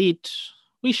the Elite.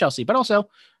 We shall see. But also,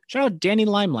 shout out Danny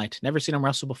Limelight. Never seen him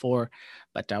wrestle before,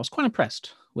 but I was quite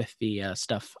impressed with the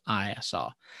stuff I saw.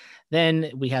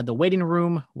 Then we had the waiting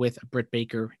room with Britt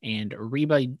Baker and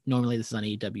Reba. Normally, this is on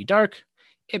AEW Dark.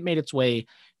 It made its way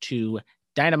to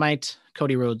Dynamite.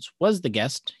 Cody Rhodes was the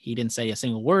guest. He didn't say a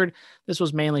single word. This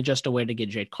was mainly just a way to get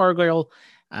Jade Cargill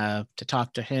to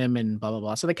talk to him and blah, blah,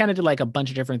 blah. So they kind of did like a bunch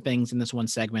of different things in this one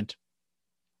segment.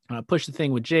 Push the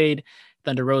thing with Jade.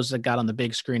 Thunder Rosa got on the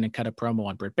big screen and cut a promo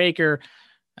on Britt Baker.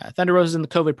 Thunder Rosa is in the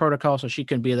COVID protocol, so she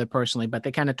couldn't be there personally, but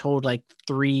they kind of told like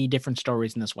 3 different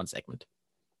stories in this one segment.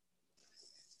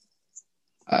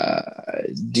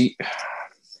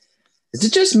 Is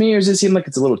it just me, or does it seem like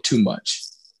it's a little too much?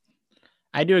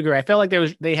 I do agree. I felt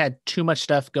like they had too much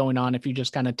stuff going on. If you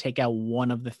just kind of take out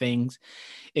one of the things,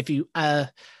 if you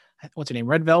what's her name,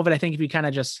 Red Velvet, I think if you kind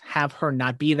of just have her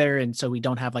not be there, and so we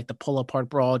don't have like the pull apart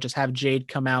brawl, just have Jade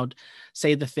come out,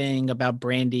 say the thing about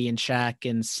Brandy and Shaq,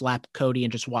 and slap Cody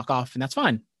and just walk off, and that's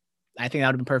fine. I think that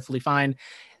would have been perfectly fine.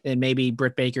 And maybe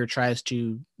Britt Baker tries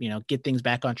to get things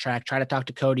back on track, try to talk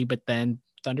to Cody, but then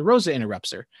Thunder Rosa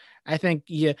interrupts her. I think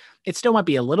it still might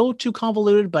be a little too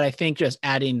convoluted, but I think just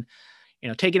adding,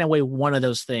 taking away one of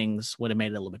those things would have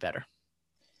made it a little bit better.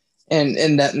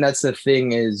 And that's the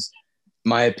thing is,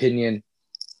 my opinion,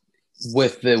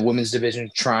 with the women's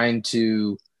division trying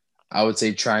to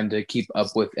keep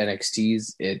up with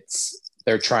NXT's.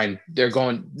 They're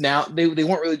going now. They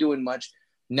weren't really doing much.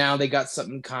 Now they got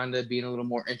something kind of being a little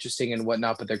more interesting and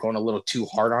whatnot, but they're going a little too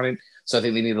hard on it. So I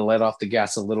think they need to let off the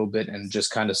gas a little bit and just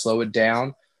kind of slow it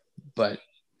down, but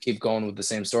keep going with the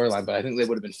same storyline. But I think they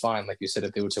would have been fine, like you said,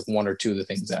 if they would have took 1 or 2 of the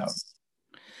things out.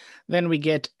 Then we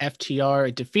get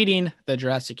FTR defeating the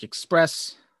Jurassic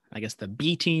Express, I guess the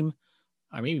B team,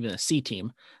 or maybe even the C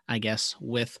team, I guess,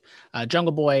 with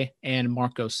Jungle Boy and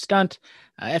Marco Stunt.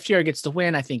 FTR gets the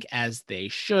win, I think, as they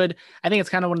should. I think it's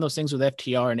kind of one of those things with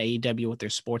FTR and AEW with their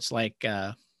sports, like,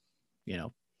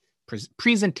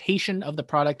 presentation of the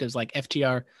product is like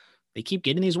FTR. They keep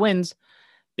getting these wins,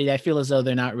 but I feel as though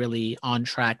they're not really on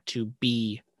track to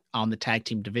be on the tag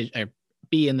team division or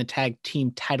be in the tag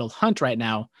team title hunt right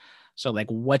now. So, like,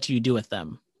 what do you do with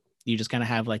them? You just kind of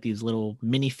have like these little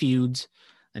mini feuds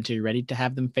until you're ready to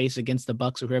have them face against the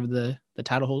Bucks or whoever the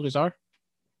title holders are?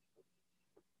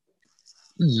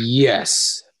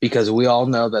 Yes, because we all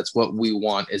know that's what we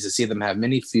want, is to see them have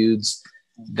many feuds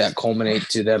that culminate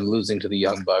to them losing to the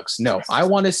Young Bucks. No, I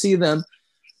want to see them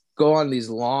go on these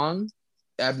long,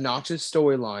 obnoxious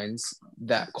storylines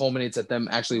that culminates at them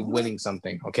actually winning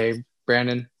something. Okay,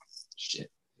 Brandon?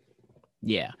 Shit.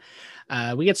 Yeah.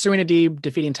 We get Serena Deeb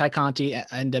defeating Ty Conti at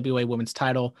NWA Women's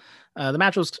title. The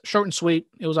match was short and sweet.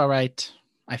 It was all right.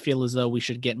 I feel as though we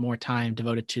should get more time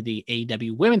devoted to the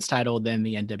AEW Women's title than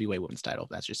the NWA Women's title.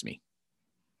 That's just me.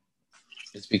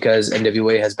 It's because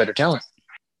NWA has better talent.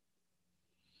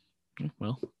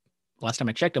 Well, last time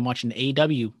I checked, I'm watching an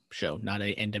AEW show, not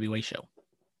an NWA show.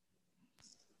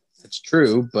 That's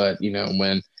true, but,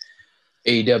 when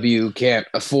AEW can't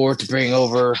afford to bring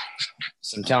over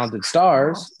some talented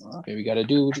stars, maybe you got to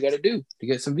do what you got to do to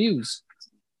get some views.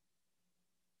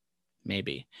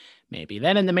 Maybe.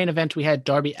 Then in the main event, we had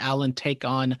Darby Allin take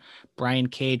on Brian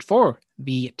Cage for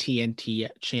the TNT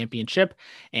Championship,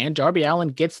 and Darby Allin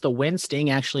gets the win. Sting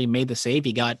actually made the save.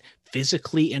 He got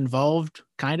physically involved,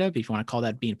 kind of, if you want to call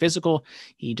that being physical.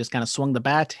 He just kind of swung the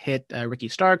bat, hit Ricky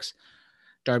Starks.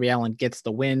 Darby Allin gets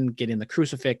the win, getting the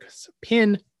crucifix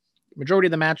pin. Majority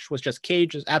of the match was just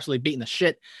Cage just absolutely beating the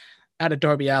shit out of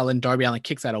Darby Allin. Darby Allin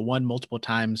kicks out of 1 multiple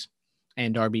times,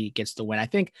 and Darby gets the win. I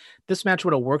think this match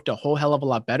would have worked a whole hell of a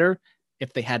lot better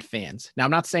if they had fans. Now,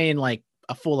 I'm not saying like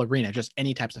a full arena, just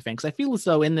any types of fans. I feel as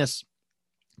though in this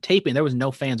taping, there was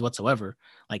no fans whatsoever,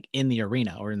 like in the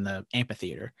arena or in the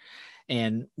amphitheater.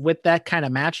 And with that kind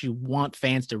of match, you want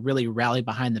fans to really rally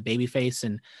behind the babyface.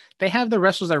 And they have the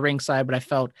wrestlers at ringside, but I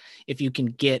felt if you can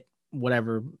get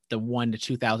whatever the 1,000 to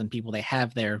 2,000 people they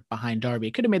have there behind Darby,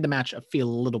 it could have made the match feel a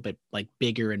little bit like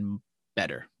bigger and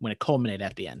better when it culminated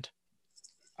at the end.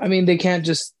 I mean, they can't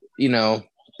just,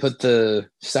 put the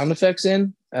sound effects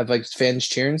in of like fans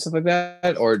cheering and stuff like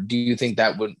that, or do you think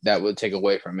that would take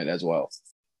away from it as well?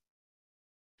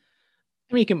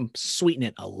 I mean, you can sweeten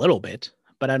it a little bit,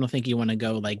 but I don't think you want to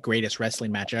go like greatest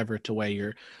wrestling match ever to where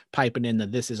you're piping in the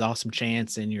 "this is awesome"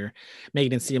 chants and you're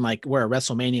making it seem like we're a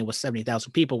WrestleMania with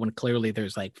 70,000 people when clearly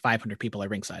there's like 500 people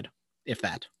at ringside, if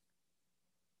that.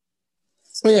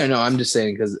 Well, yeah, no, I'm just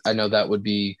saying because I know that would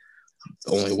be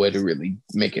the only way to really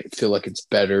make it feel like it's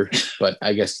better. But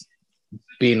I guess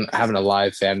having a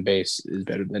live fan base is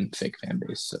better than fake fan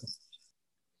base. So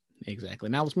exactly.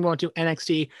 Now let's move on to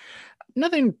NXT.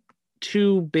 Nothing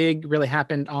too big really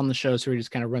happened on the show, so we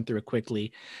just kind of run through it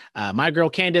quickly. My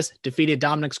girl Candice defeated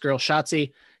Dominic's girl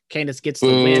Shotzi. Candice gets the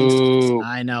win.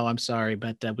 I know, I'm sorry,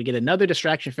 but we get another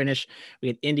distraction finish. We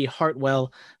get Indy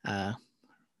Hartwell,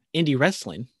 Indie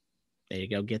Wrestling. There you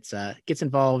go. Gets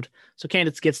involved. So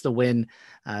Candice gets the win.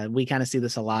 We kind of see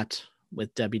this a lot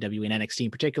with WWE and NXT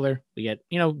in particular. We get,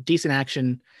 decent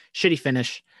action, shitty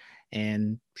finish,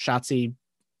 and Shotzi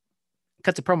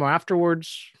cuts a promo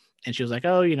afterwards. And she was like,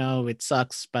 oh, it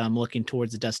sucks, but I'm looking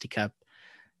towards the Dusty Cup.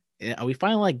 Are we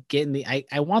finally like getting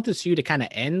I want this feud to kind of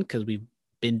end because we've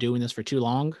been doing this for too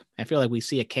long. I feel like we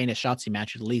see a Candice Shotzi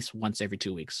match at least once every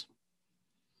 2 weeks.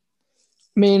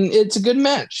 I mean, it's a good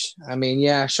match. I mean,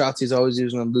 yeah, Shotzi's always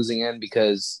using the losing end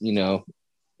because,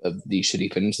 of these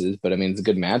shitty finishes. But, I mean, it's a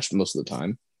good match most of the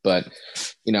time. But,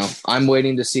 I'm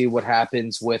waiting to see what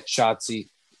happens with Shotzi,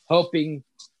 hoping.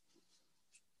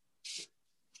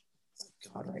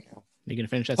 God, right now. Are you going to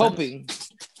finish that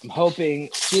sentence? I'm hoping.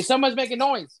 See, someone's making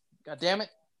noise. God damn it.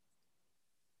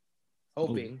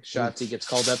 Hoping Shotzi gets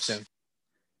called up soon.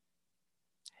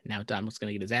 Now Dominic's going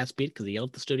to get his ass beat because he yelled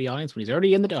at the studio audience when he's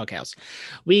already in the doghouse.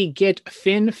 We get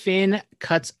Finn. Finn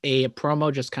cuts a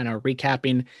promo just kind of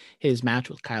recapping his match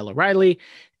with Kyle O'Reilly.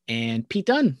 And Pete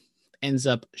Dunne ends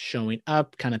up showing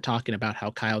up, kind of talking about how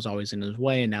Kyle's always in his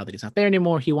way. And now that he's not there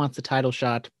anymore, he wants the title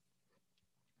shot.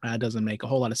 Doesn't make a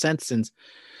whole lot of sense since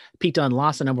Pete Dunne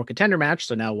lost a number one contender match.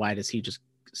 So now why does he just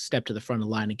step to the front of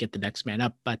the line and get the next man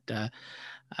up? But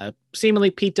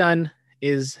seemingly Pete Dunne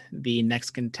is the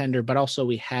next contender, but also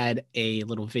we had a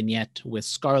little vignette with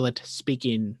Scarlett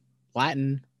speaking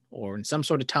Latin or in some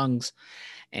sort of tongues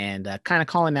and kind of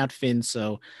calling out Finn.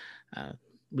 So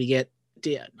we get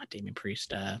not Damian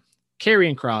Priest,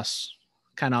 Karrion Kross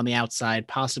kind of on the outside,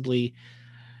 possibly.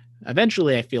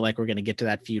 Eventually, I feel like we're going to get to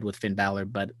that feud with Finn Balor,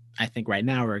 but I think right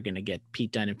now we're going to get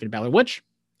Pete Dunne and Finn Balor, which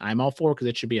I'm all for because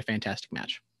it should be a fantastic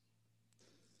match.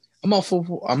 I'm all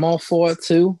for it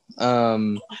too.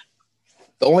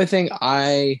 The only thing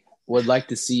I would like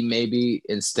to see maybe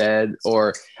instead,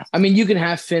 or I mean, you can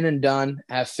have Finn and Dunne,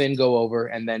 have Finn go over,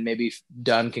 and then maybe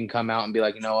Dunne can come out and be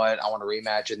like, you know what, I want a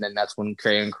rematch, and then that's when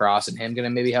Karrion Kross and him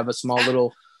gonna maybe have a small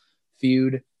little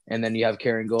feud, and then you have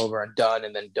Karrion go over and Dunne,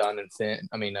 and then Dunne and Finn.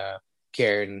 I mean,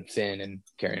 Karrion and Finn, and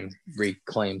Karrion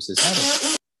reclaims his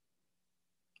title.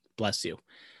 Bless you.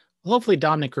 Hopefully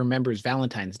Dominic remembers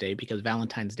Valentine's Day because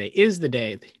Valentine's Day is the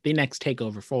day, the next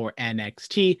takeover for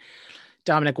NXT.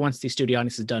 Dominic, once the studio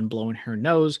audience is done blowing her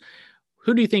nose,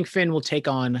 who do you think Finn will take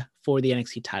on for the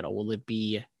NXT title? Will it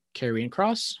be Karrion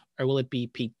Kross or will it be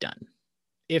Pete Dunne?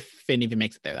 If Finn even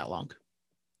makes it there that long.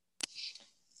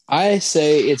 I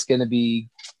say it's going to be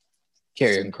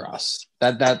Karrion Kross.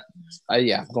 I'm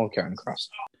going Karrion Kross.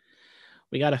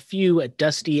 We got a few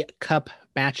Dusty Cup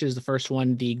matches. The first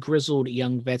one, the Grizzled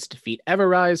Young Vets defeat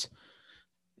Everrise.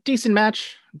 Decent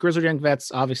match. Grizzled Young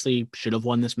Vets obviously should have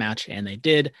won this match, and they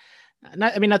did.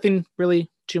 Nothing really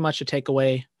too much to take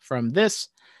away from this.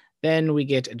 Then we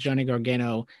get Johnny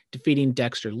Gargano defeating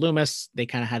Dexter Lumis. They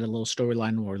kind of had a little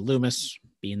storyline where Lumis,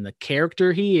 being the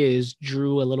character he is,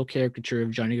 drew a little caricature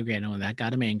of Johnny Gargano, and that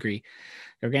got him angry.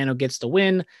 Gargano gets the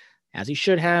win, as he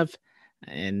should have.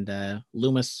 And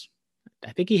Lumis,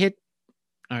 I think he hit,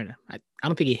 I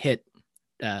don't think he hit,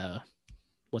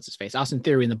 what's his face, Austin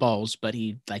Theory in the balls, but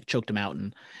he like choked him out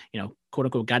and, quote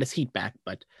unquote, got his heat back.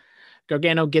 But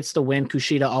Gargano gets the win.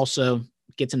 Kushida also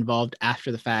gets involved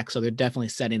after the fact. So they're definitely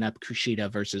setting up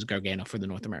Kushida versus Gargano for the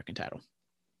North American title.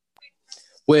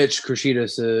 Which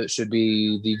Kushida should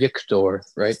be the victor,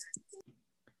 right?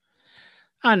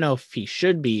 I don't know if he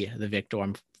should be the victor.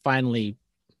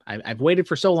 I've waited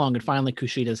for so long, and finally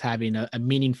Kushida's having a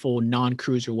meaningful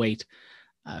non-cruiserweight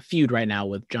feud right now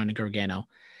with Johnny Gargano.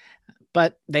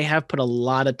 but they have put a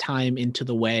lot of time into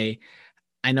the way.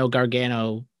 I know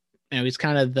Gargano, he's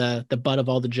kind of the butt of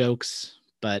all the jokes,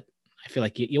 but I feel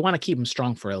like you want to keep him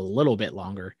strong for a little bit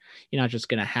longer. You're not just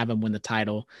going to have him win the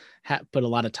title, put a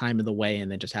lot of time in the way,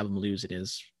 and then just have him lose in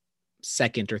his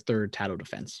second or third title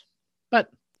defense.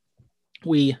 But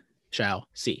we shall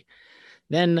see.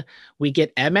 Then we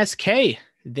get MSK.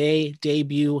 They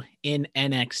debut in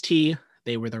NXT.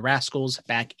 They were the Rascals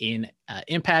back in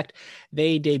Impact.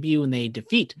 They debut and they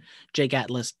defeat Jake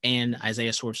Atlas and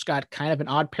Isaiah Swerve Scott. Kind of an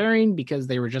odd pairing because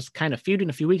they were just kind of feuding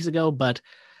a few weeks ago, but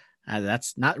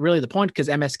that's not really the point because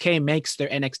MSK makes their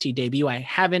NXT debut. I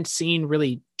haven't seen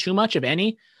really too much of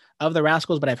any of the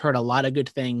Rascals, but I've heard a lot of good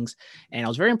things, and I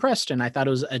was very impressed, and I thought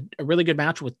it was a really good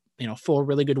match with 4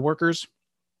 really good workers.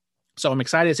 So I'm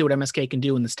excited to see what MSK can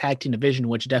do in this tag team division,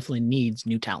 which definitely needs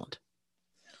new talent.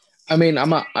 I mean, I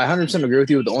 100% agree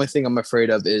with you. The only thing I'm afraid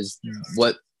of is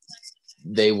what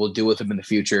they will do with him in the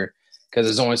future, because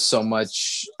there's only so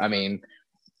much. I mean,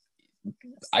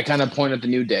 I kind of point at the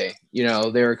New Day.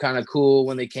 They were kind of cool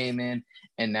when they came in,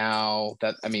 and now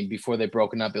that, before they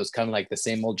broken up, it was kind of like the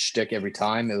same old shtick every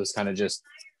time. It was kind of just,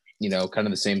 kind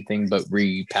of the same thing but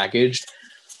repackaged.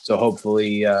 So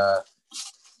hopefully they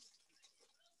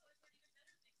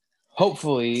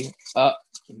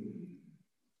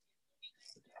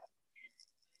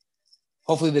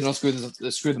don't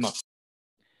screw them up.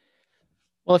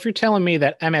 Well, if you're telling me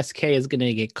that MSK is going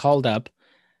to get called up,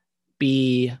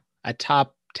 be a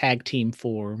top tag team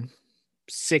for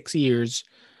 6 years,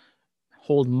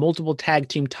 hold multiple tag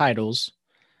team titles,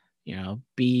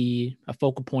 be a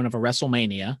focal point of a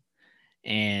WrestleMania,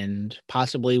 and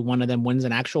possibly one of them wins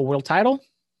an actual world title,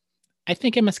 I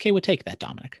think MSK would take that,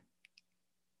 Dominic.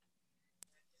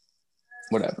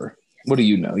 Whatever. What do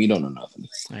you know? You don't know nothing.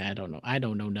 I don't know. I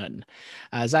don't know nothing.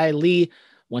 Xia Li,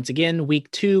 once again, week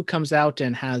 2 comes out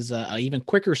and has an even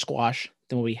quicker squash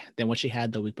than what she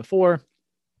had the week before.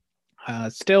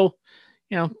 Still,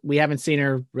 we haven't seen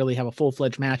her really have a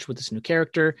full-fledged match with this new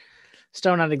character.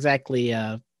 Still not exactly,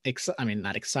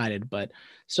 not excited, but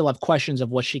still have questions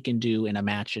of what she can do in a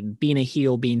match, and being a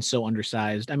heel, being so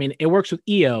undersized. It works with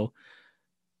Io,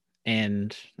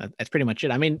 and that's pretty much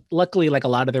it. Luckily, like a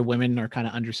lot of their women are kind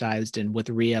of undersized, and with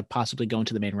Rhea possibly going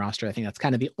to the main roster, I think that's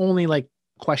kind of the only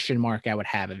question mark I would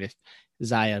have if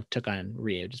Xia took on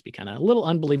Rhea. It'd just be kind of a little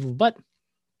unbelievable, but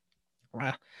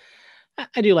I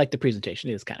do like the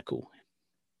presentation. It is kind of cool.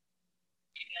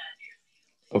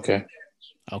 Okay.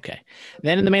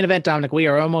 Then in the main event, Dominic, we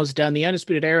are almost done. The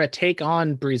Undisputed Era take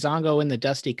on Breezango in the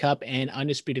Dusty Cup, and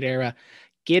Undisputed Era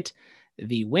get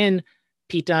the win.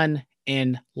 Pete Dunne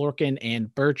and Lorcan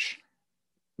and Birch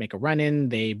make a run-in.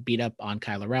 They beat up on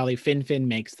Kyle O'Reilly. Fin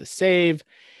makes the save,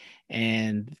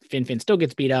 and Fin still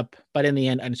gets beat up, but in the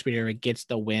end, Undisputed Era gets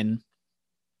the win.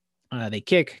 They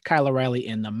kick Kyle O'Reilly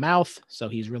in the mouth, so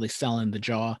he's really selling the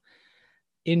jaw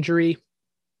injury.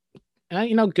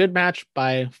 Good match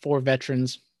by 4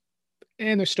 veterans,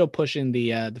 and they're still pushing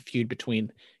the feud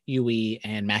between UE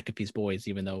and McAfee's boys,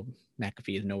 even though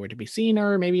McAfee is nowhere to be seen,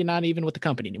 or maybe not even with the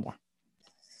company anymore.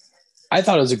 I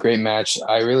thought it was a great match.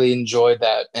 I really enjoyed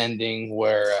that ending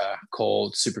where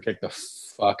Cole super kicked the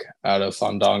fuck out of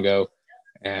Fandango,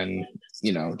 and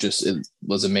it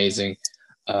was amazing.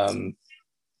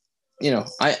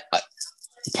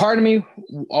 Part of me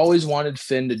always wanted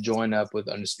Finn to join up with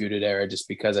Undisputed Era, just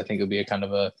because I think it would be a kind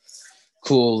of a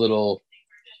cool little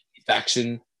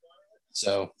faction.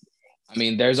 So,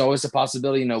 there's always a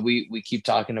possibility. We keep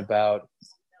talking about,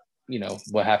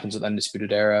 what happens with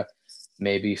Undisputed Era.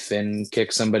 Maybe Finn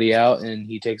kicks somebody out and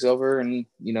he takes over, and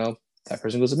that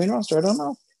person goes to the main roster. I don't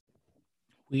know.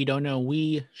 We don't know.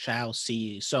 We shall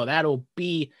see. So that'll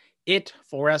be it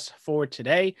for us for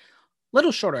today.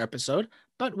 Little shorter episode,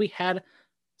 but we had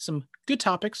some good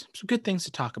topics, some good things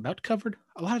to talk about. Covered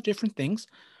a lot of different things.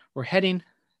 We're heading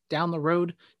down the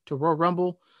road to Royal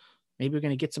Rumble. Maybe we're going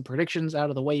to get some predictions out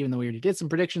of the way, even though we already did some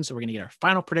predictions. So we're going to get our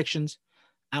final predictions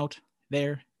out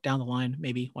there down the line,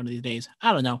 maybe one of these days.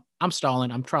 I don't know. I'm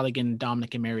stalling. I'm probably getting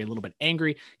Dominic and Mary a little bit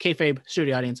angry. Kayfabe,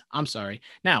 studio audience, I'm sorry.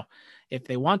 Now, if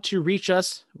they want to reach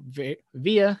us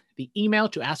via the email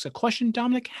to ask a question,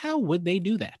 Dominic, how would they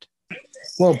do that?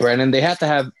 Well, Brandon, they have to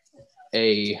have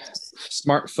a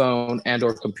smartphone and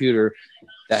or computer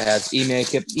that has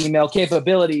email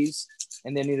capabilities,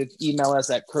 and they need to email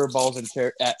us at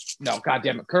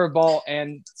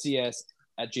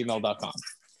curveballandcs@gmail.com.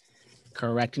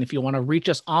 Correct. And if you want to reach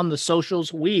us on the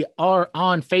socials, we are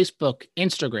on Facebook,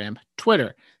 Instagram,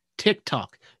 Twitter,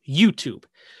 TikTok, YouTube.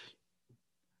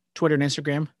 Twitter and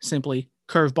Instagram, simply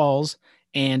Curveballs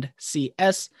and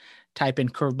CS. Type in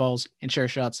Curveballs and Share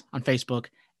Shots on Facebook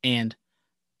and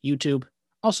YouTube,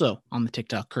 also on the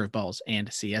TikTok, Curveballs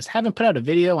and CS. Haven't put out a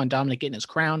video on Dominic getting his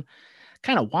crown.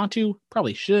 Kind of want to,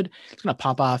 probably should. It's gonna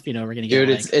pop off. We're gonna get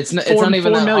it's not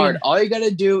even that hard. All you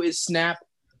gotta do is snap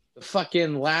the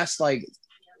fucking last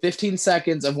 15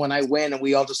 seconds of when I win, and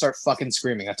we all just start fucking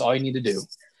screaming. That's all you need to do.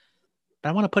 But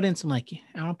I want to put in some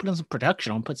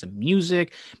production. I want to put some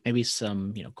music, maybe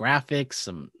some graphics.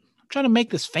 I'm trying to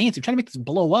make this fancy. I'm trying to make this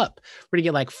blow up. We're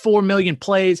gonna get 4 million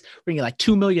plays. We're gonna get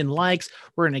 2 million likes.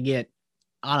 We're gonna get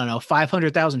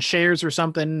 500,000 shares or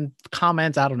something,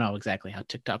 comments. I don't know exactly how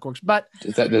TikTok works, but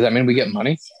does that mean we get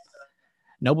money?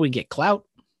 No, we get clout.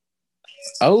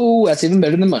 Oh, that's even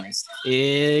better than money.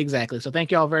 Exactly. So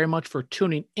thank you all very much for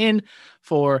tuning in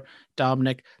for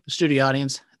Dominic, the studio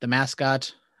audience, the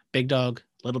mascot, big dog,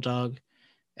 little dog,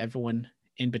 everyone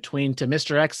in between, to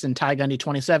Mr. X and Ty Gundy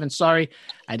 27. Sorry,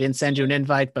 I didn't send you an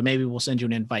invite, but maybe we'll send you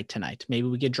an invite tonight. Maybe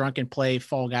we get drunk and play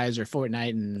Fall Guys or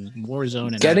Fortnite and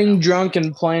Warzone. And getting drunk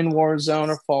and playing Warzone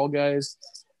or Fall Guys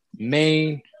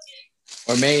may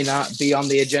or may not be on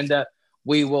the agenda.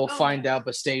 We will find out,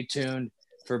 but stay tuned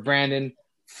for Brandon,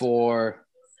 for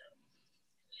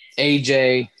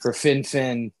AJ, for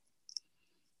Finn,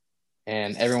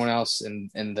 and everyone else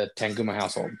in the Tanguma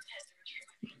household.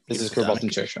 This is Curveballs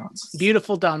and Chair Shots.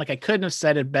 Beautiful, Dominic. I couldn't have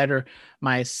said it better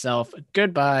myself.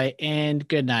 Goodbye and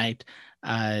good night.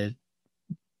 Bye-bye.